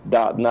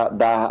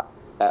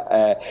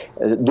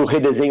do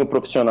redesenho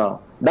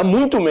profissional. Dá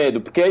muito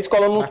medo, porque a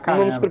escola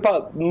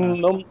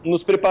não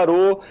nos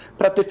preparou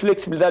para ter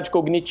flexibilidade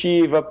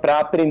cognitiva, para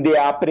aprender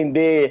a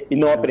aprender e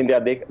não aprender a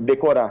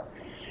decorar.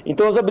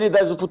 Então as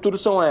habilidades do futuro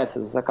são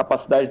essas: a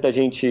capacidade da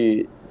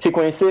gente se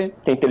conhecer,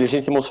 ter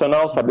inteligência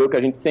emocional, saber o que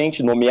a gente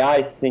sente, nomear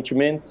esses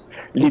sentimentos,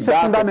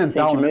 lidar com esses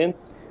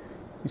sentimentos. Né?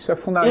 Isso é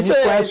fundamental. A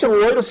gente conhece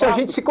o outro se a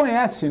gente se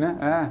conhece,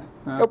 né?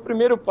 É o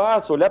primeiro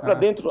passo, olhar para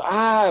dentro.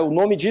 O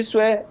nome disso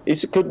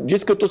isso que eu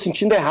disse que eu estou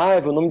sentindo é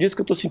raiva, o nome disso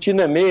que eu estou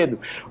sentindo é medo,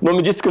 o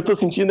nome disso que eu estou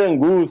sentindo é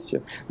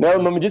angústia, né?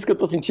 O nome disso que eu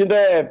estou sentindo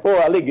é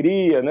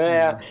alegria,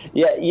 né?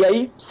 E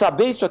aí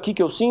saber isso aqui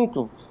que eu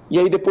sinto, e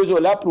aí depois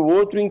olhar para o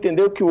outro e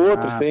entender o que o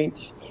outro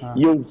sente.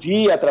 E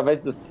ouvir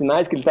através dos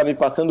sinais que ele está me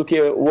passando o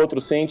que o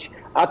outro sente,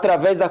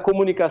 através da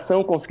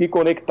comunicação conseguir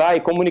conectar. E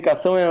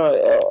comunicação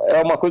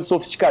é uma coisa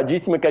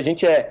sofisticadíssima que a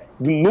gente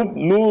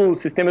no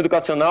sistema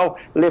educacional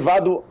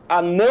levado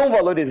a não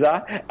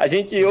valorizar. A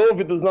gente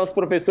ouve dos nossos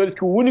professores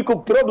que o único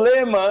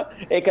problema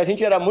é que a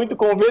gente era muito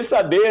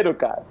conversadeiro,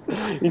 cara.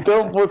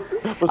 Então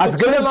as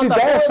grandes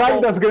ideias saem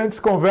das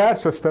grandes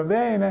conversas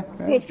também, né?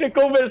 Você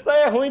conversar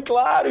é ruim,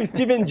 claro.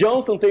 Steven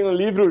Johnson tem um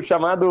livro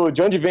chamado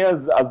De Onde Vêm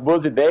as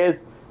Boas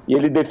Ideias, e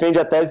ele defende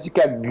a tese de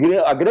que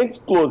a grande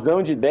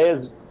explosão de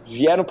ideias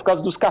vieram por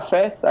causa dos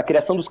cafés, a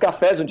criação dos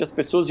cafés, onde as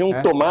pessoas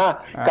iam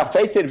tomar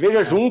café e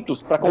cerveja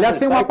juntos para conversar. Aliás,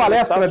 tem uma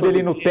palestra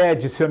dele no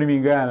TED, se eu não me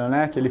engano,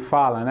 né? Que ele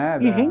fala, né?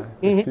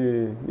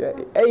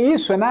 É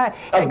isso, né?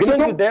 As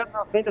grandes ideias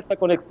na frente dessa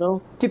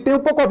conexão. Que tem um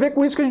pouco a ver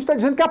com isso que a gente está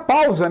dizendo, que é a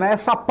pausa, né?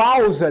 Essa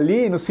pausa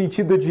ali, no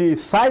sentido de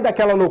sai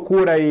daquela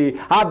loucura e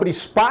abre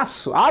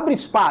espaço,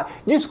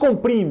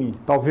 descomprime,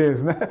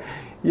 talvez, né?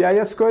 E aí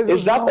as coisas...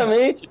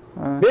 Exatamente.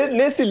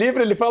 Nesse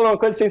livro ele fala uma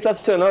coisa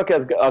sensacional, que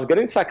as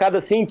grandes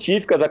sacadas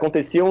científicas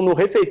aconteciam no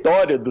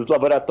refeitório dos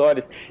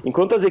laboratórios.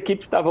 Enquanto as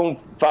equipes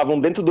estavam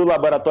dentro do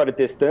laboratório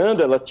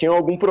testando, elas tinham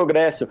algum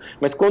progresso.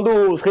 Mas quando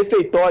os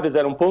refeitórios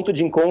eram ponto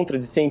de encontro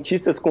de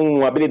cientistas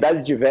com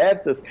habilidades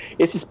diversas,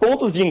 esses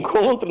pontos de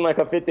encontro na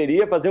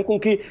cafeteria faziam com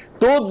que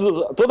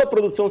toda a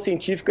produção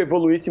científica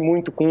evoluísse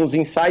muito, com os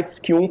insights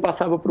que um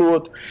passava para o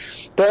outro.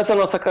 Então essa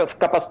nossa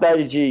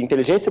capacidade de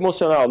inteligência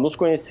emocional, nos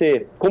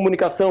conhecer,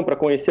 comunicação para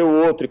conhecer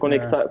o outro e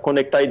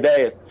conectar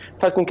ideias,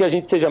 faz com que a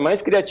gente seja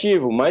mais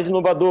criativo, mais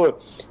inovador,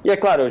 e é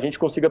claro, a gente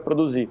consiga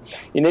produzir.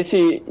 E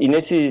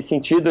nesse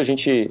sentido,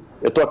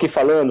 eu estou aqui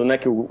falando, né,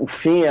 que o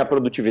fim é a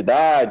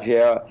produtividade,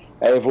 é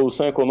a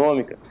evolução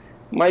econômica,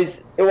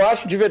 mas eu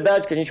acho de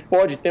verdade que a gente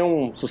pode ter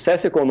um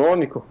sucesso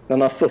econômico na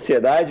nossa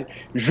sociedade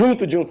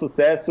junto de um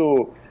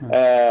sucesso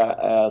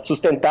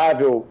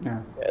sustentável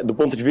do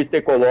ponto de vista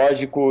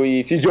ecológico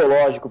e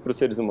fisiológico para os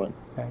seres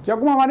humanos. De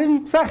alguma maneira a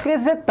gente precisa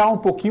resetar um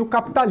pouquinho o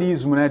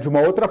capitalismo, né, de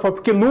uma outra forma,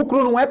 porque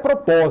lucro não é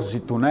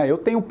propósito, né? Eu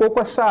tenho um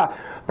pouco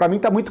para mim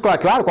está muito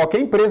claro, qualquer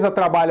empresa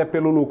trabalha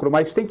pelo lucro,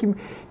 mas tem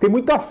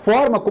muita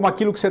forma como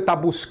aquilo que você está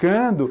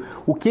buscando,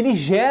 o que ele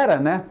gera,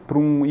 né,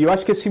 e eu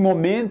acho que esse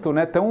momento,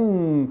 né,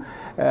 tão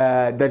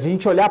da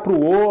gente olhar para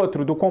o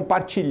outro, do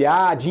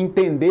compartilhar, de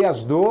entender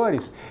as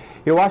dores,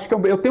 eu acho que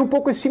eu tenho um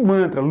pouco esse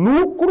mantra,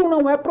 lucro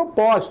não é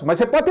propósito, mas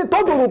você pode ter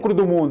todo o lucro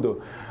do mundo,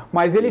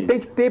 mas ele tem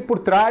que ter por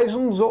trás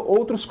uns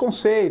outros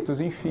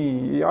conceitos,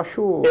 enfim, eu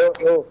acho...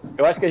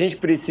 Eu acho que a gente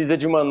precisa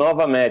de uma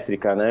nova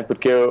métrica, né,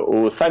 porque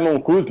o Simon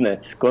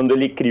Kuznets, quando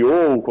ele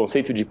criou o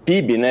conceito de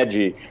PIB, né,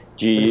 de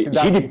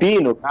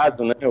GDP no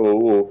caso, né,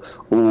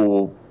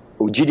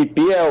 o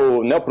GDP é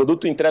o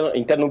Produto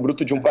Interno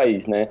Bruto de um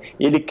país, né?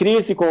 Ele cria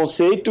esse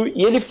conceito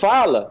e ele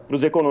fala para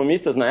os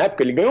economistas na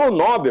época, ele ganhou o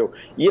Nobel,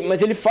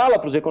 mas ele fala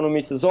para os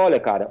economistas, olha,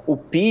 cara, o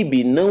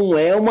PIB não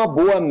é uma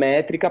boa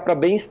métrica para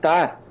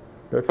bem-estar,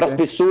 para as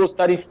pessoas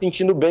estarem se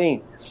sentindo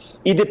bem.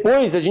 E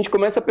depois a gente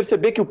começa a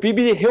perceber que o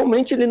PIB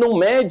realmente ele não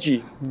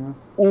mede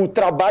o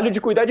trabalho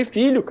de cuidar de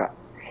filho, cara.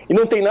 E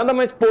não tem nada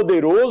mais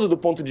poderoso do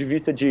ponto de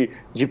vista de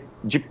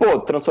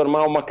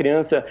transformar uma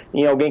criança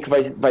em alguém que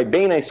vai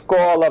bem na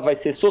escola, vai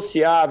ser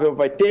sociável,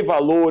 vai ter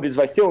valores,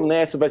 vai ser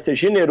honesto, vai ser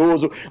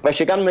generoso, vai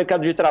chegar no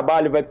mercado de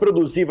trabalho, vai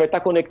produzir, vai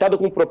estar conectado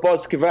com um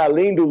propósito que vai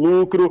além do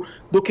lucro,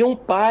 do que um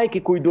pai que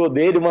cuidou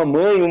dele, uma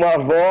mãe, uma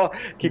avó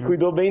que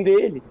cuidou bem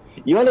dele.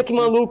 E olha que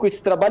maluco,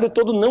 esse trabalho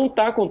todo não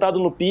está contado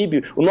no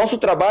PIB. O nosso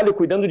trabalho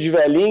cuidando de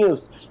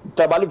velhinhos,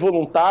 trabalho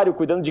voluntário,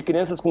 cuidando de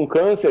crianças com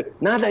câncer,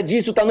 nada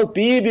disso está no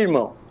PIB,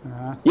 irmão.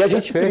 E a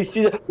gente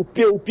precisa... O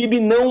PIB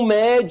não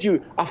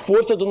mede a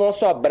força do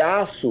nosso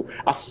abraço,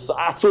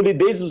 a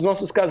solidez dos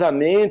nossos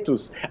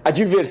casamentos, a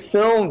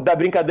diversão da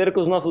brincadeira com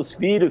os nossos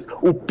filhos.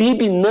 O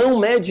PIB não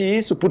mede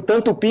isso.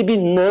 Portanto, o PIB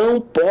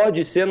não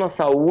pode ser a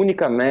nossa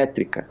única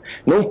métrica.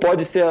 Não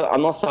pode ser a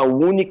nossa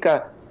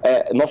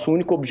nosso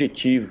único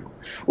objetivo.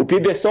 O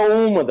PIB é só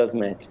uma das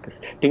métricas.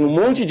 Tem um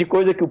monte de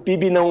coisa que o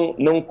PIB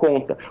não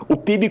conta. O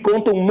PIB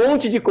conta um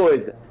monte de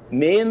coisa,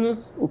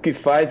 menos o que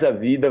faz a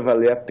vida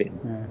valer a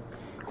pena.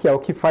 Que é o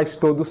que faz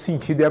todo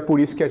sentido e é por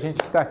isso que a gente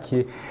está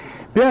aqui.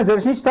 Pianzer, a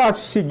gente está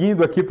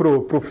seguindo aqui para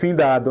o fim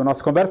da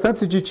nossa conversa.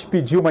 Antes de te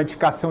pedir uma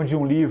indicação de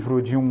um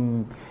livro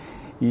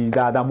e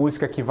da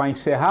música que vai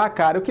encerrar,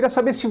 cara, eu queria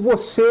saber se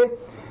você...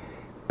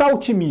 tá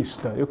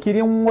otimista. Eu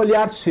queria um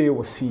olhar seu,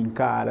 assim,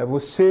 cara.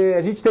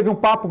 A gente teve um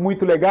papo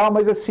muito legal,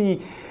 mas assim,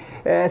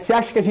 você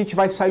acha que a gente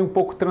vai sair um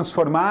pouco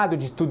transformado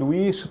de tudo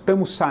isso?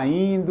 Estamos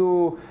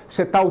saindo?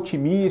 Você tá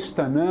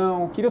otimista?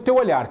 Não? Queria o teu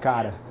olhar,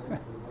 cara.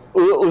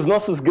 Os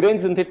nossos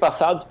grandes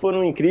antepassados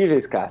foram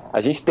incríveis, cara.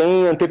 A gente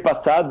tem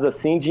antepassados,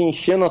 assim, de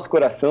encher nosso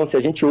coração. Se a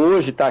gente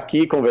hoje está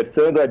aqui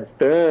conversando à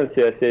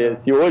distância,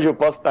 se hoje eu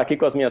posso estar aqui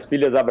com as minhas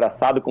filhas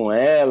abraçado com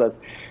elas,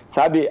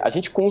 sabe? A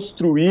gente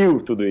construiu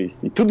tudo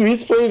isso. E tudo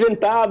isso foi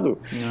inventado.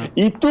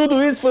 E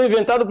tudo isso foi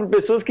inventado por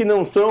pessoas que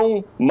não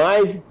são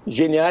mais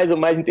geniais ou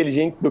mais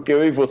inteligentes do que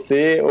eu e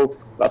você, ou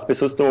as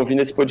pessoas que estão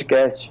ouvindo esse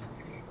podcast.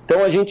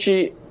 Então, a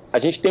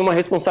gente tem uma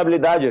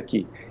responsabilidade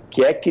aqui,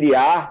 que é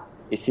criar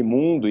esse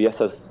mundo e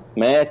essas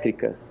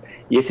métricas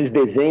e esses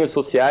desenhos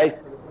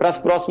sociais para as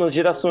próximas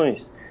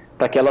gerações,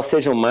 para que elas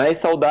sejam mais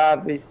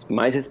saudáveis,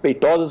 mais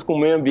respeitosas com o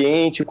meio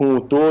ambiente, com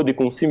o todo e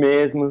com si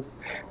mesmas,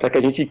 para que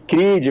a gente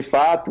crie, de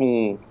fato,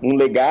 um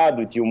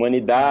legado de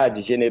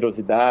humanidade,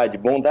 generosidade,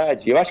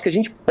 bondade. Eu acho que a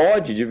gente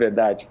pode, de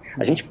verdade.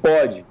 A gente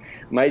pode,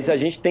 mas a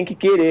gente tem que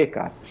querer,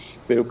 cara.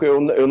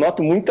 Eu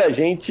noto muita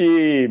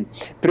gente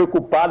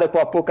preocupada com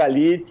o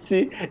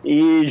apocalipse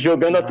e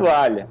jogando a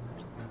toalha.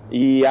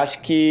 E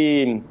acho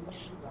que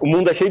o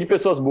mundo é cheio de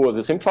pessoas boas,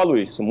 eu sempre falo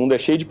isso, o mundo é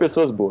cheio de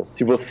pessoas boas.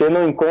 Se você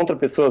não encontra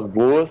pessoas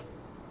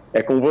boas,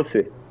 é com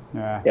você,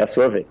 é a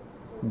sua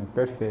vez.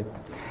 Perfeito.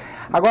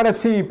 Agora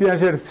sim,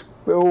 Pianger,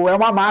 é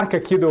uma marca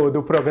aqui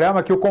do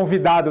programa que o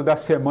convidado da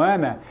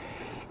semana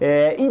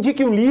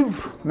indique um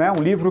livro, né? Um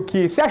livro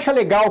que você acha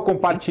legal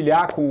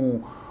compartilhar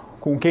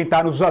com quem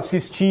está nos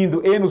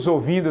assistindo e nos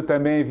ouvindo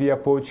também via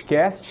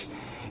podcast.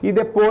 E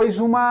depois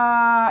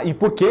E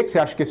por que você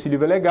acha que esse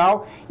livro é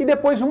legal? E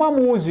depois uma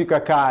música,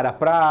 cara,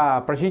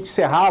 pra gente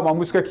encerrar, uma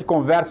música que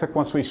conversa com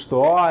a sua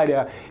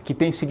história, que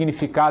tem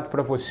significado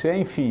pra você,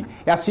 enfim.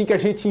 É assim que a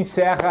gente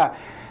encerra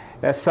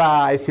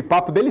esse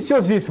papo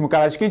deliciosíssimo,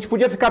 cara. Acho que a gente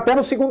podia ficar até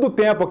no segundo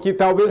tempo aqui,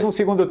 talvez no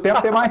segundo tempo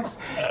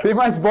tem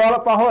mais bola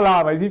para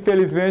rolar, mas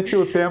infelizmente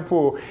o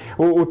tempo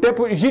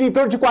gira em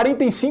torno de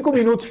 45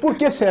 minutos. Por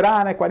que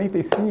será, né?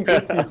 45,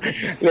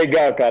 enfim.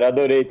 Legal, cara.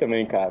 Adorei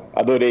também, cara.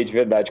 Adorei de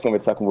verdade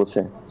conversar com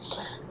você.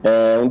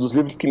 É um dos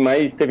livros que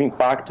mais teve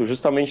impacto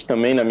justamente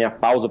também na minha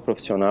pausa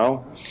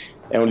profissional.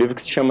 É um livro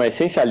que se chama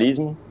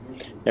Essencialismo.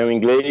 É um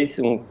inglês,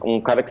 um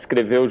cara que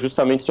escreveu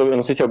justamente sobre, eu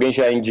não sei se alguém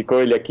já indicou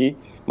ele aqui,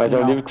 mas é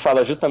um livro que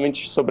fala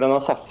justamente sobre a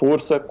nossa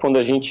força quando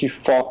a gente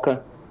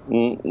foca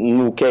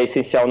no que é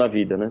essencial na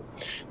vida, né?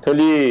 Então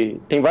ele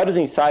tem vários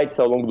insights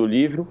ao longo do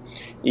livro,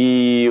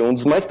 e um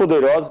dos mais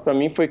poderosos para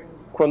mim foi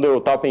quando eu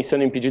estava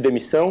pensando em pedir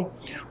demissão.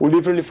 O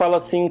livro ele fala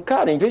assim: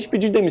 cara, em vez de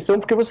pedir demissão,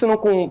 por que você não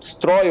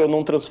constrói ou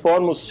não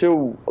transforma o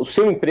seu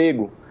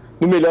emprego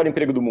no melhor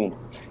emprego do mundo?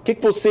 O que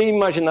você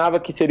imaginava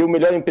que seria o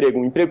melhor emprego?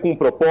 Um emprego com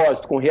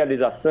propósito, com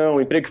realização,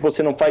 um emprego que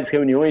você não faz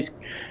reuniões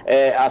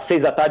às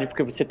 6 da tarde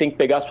porque você tem que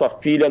pegar sua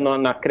filha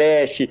na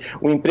creche,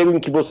 um emprego em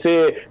que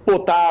você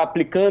está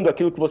aplicando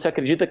aquilo que você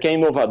acredita que é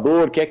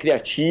inovador, que é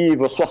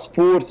criativo, as suas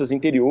forças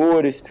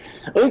interiores.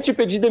 Antes de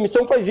pedir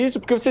demissão, faz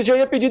isso, porque você já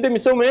ia pedir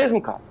demissão mesmo,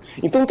 cara.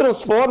 Então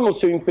transforma o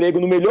seu emprego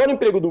no melhor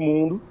emprego do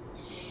mundo,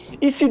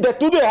 e se der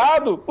tudo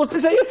errado, você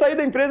já ia sair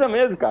da empresa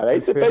mesmo, cara.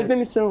 Aí você pede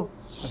demissão.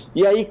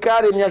 E aí,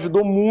 cara, ele me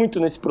ajudou muito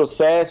nesse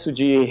processo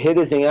de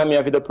redesenhar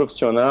minha vida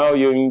profissional,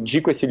 e eu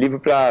indico esse livro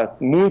para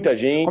muita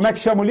gente. Como é que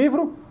chama o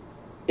livro?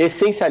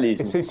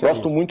 Essencialismo.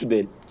 Gosto muito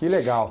dele. Que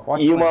legal.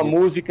 Ótimo. E uma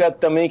música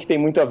também que tem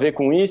muito a ver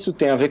com isso,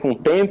 tem a ver com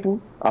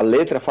tempo. A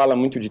letra fala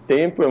muito de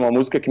tempo, é uma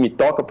música que me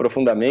toca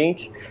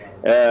profundamente.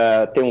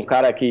 Tem um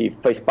cara que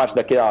faz parte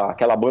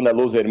daquela banda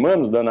Los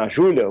Hermanos, da Ana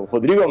Júlia, o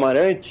Rodrigo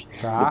Amarante.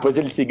 Depois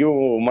ele seguiu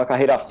uma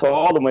carreira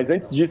solo, mas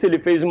antes disso ele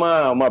fez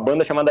uma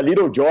banda chamada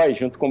Little Joy,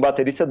 junto com o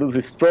baterista dos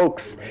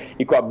Strokes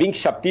e com a Bink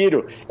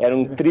Shapiro. Era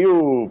um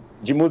trio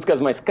de músicas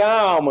mais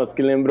calmas,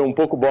 que lembram um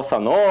pouco bossa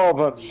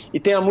nova. E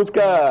tem a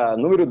música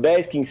número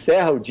 10, que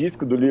encerra o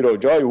disco do Little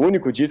Joy, o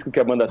único disco que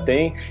a banda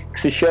tem, que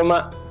se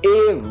chama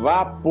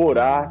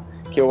Evaporar,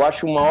 que eu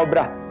acho uma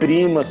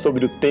obra-prima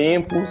sobre o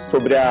tempo,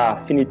 sobre a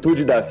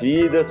finitude da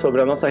vida, sobre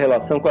a nossa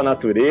relação com a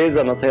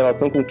natureza, a nossa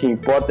relação com o que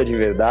importa de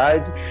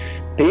verdade.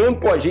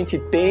 Tempo a gente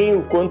tem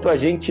o quanto a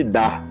gente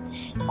dá.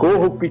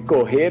 Corra o que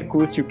correr,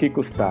 custe o que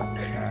custar.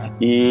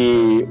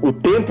 E o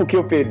tempo que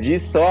eu perdi,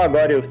 só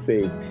agora eu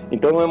sei.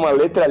 Então é uma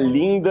letra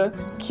linda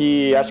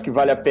que acho que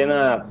vale a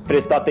pena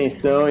prestar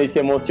atenção e se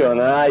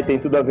emocionar, e tem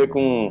tudo a ver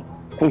com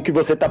o que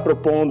você está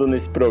propondo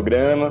nesse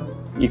programa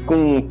e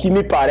com o que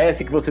me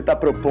parece que você está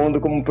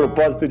propondo como um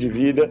propósito de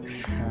vida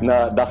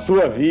da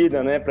sua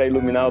vida, né, para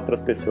iluminar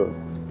outras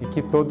pessoas. E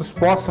que todos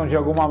possam, de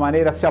alguma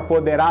maneira, se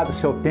apoderar do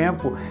seu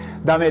tempo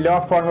da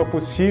melhor forma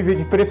possível, e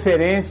de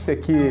preferência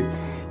que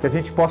a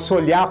gente possa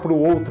olhar para o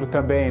outro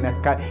também, né?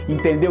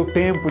 Entender o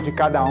tempo de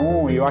cada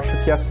um, e eu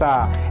acho que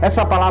essa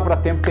palavra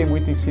tempo tem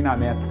muito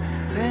ensinamento.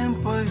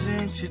 Tempo a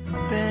gente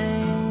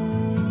tem,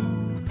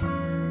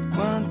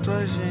 quanto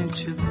a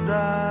gente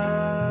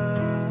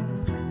dá,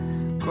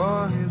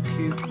 corre o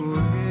que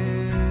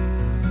correr,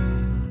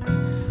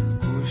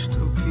 custa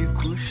o que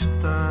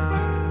custar.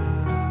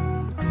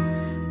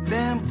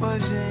 Tempo a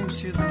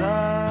gente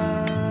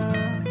dá,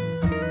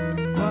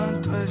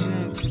 quanto a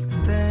gente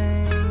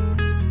tem,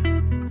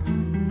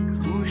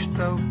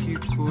 custa o que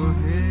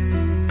correr,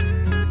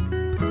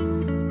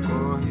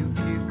 corre o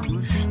que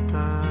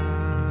custar.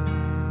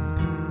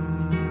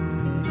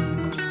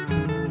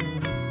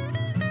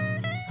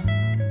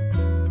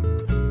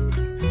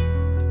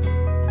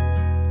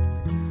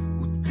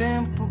 O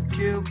tempo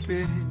que eu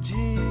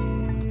perdi.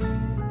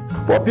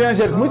 Pô,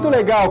 Piangers, muito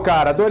legal,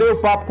 cara. Adorei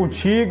o papo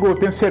contigo.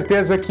 Tenho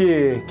certeza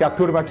que a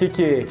turma aqui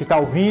que tá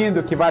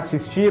ouvindo, que vai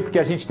assistir, porque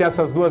a gente tem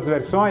essas duas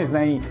versões,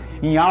 né,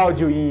 em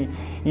áudio e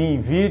em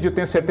vídeo.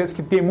 Tenho certeza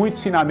que tem muito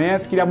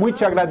ensinamento. Queria muito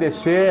te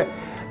agradecer.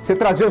 Você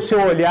trazer o seu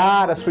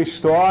olhar, a sua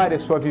história, a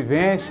sua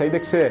vivência, ainda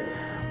que você é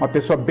uma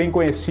pessoa bem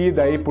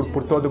conhecida aí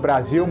por todo o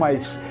Brasil,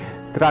 mas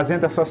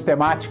trazendo essas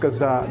temáticas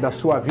da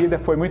sua vida,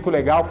 foi muito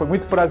legal, foi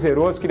muito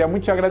prazeroso. Queria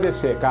muito te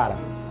agradecer, cara.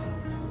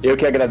 Eu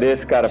que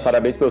agradeço, cara.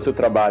 Parabéns pelo seu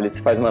trabalho.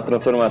 Você faz uma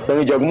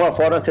transformação e, de alguma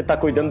forma, você está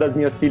cuidando das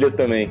minhas filhas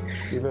também.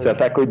 Você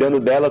está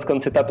cuidando delas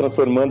quando você está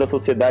transformando a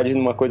sociedade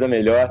numa coisa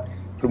melhor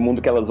para o mundo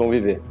que elas vão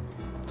viver.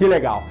 Que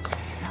legal.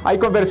 Aí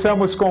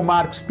conversamos com o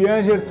Marcos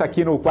Piangers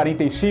aqui no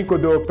 45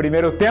 do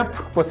Primeiro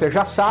Tempo. Você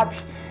já sabe.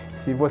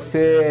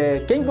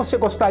 Quem você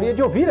gostaria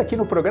de ouvir aqui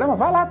no programa,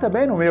 vai lá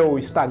também no meu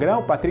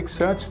Instagram,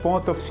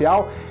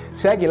 patricksantos.oficial.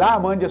 Segue lá,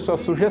 mande a sua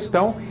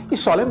sugestão. E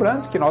só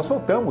lembrando que nós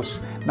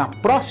voltamos na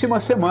próxima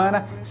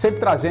semana, sempre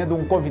trazendo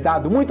um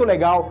convidado muito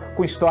legal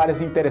com histórias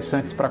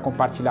interessantes para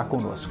compartilhar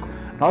conosco.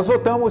 Nós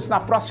voltamos na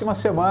próxima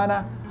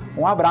semana.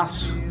 Um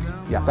abraço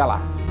e até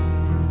lá.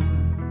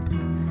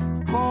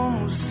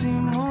 Como se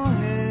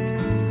morrer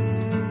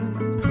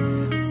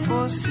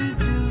fosse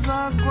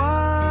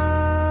desaguar,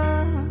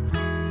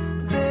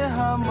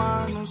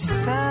 derramar no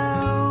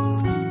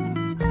céu,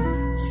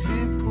 se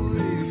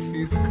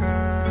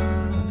purificar,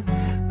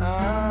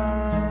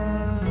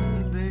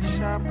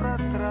 deixar pra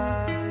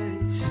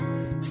trás,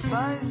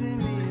 sais em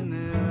mim.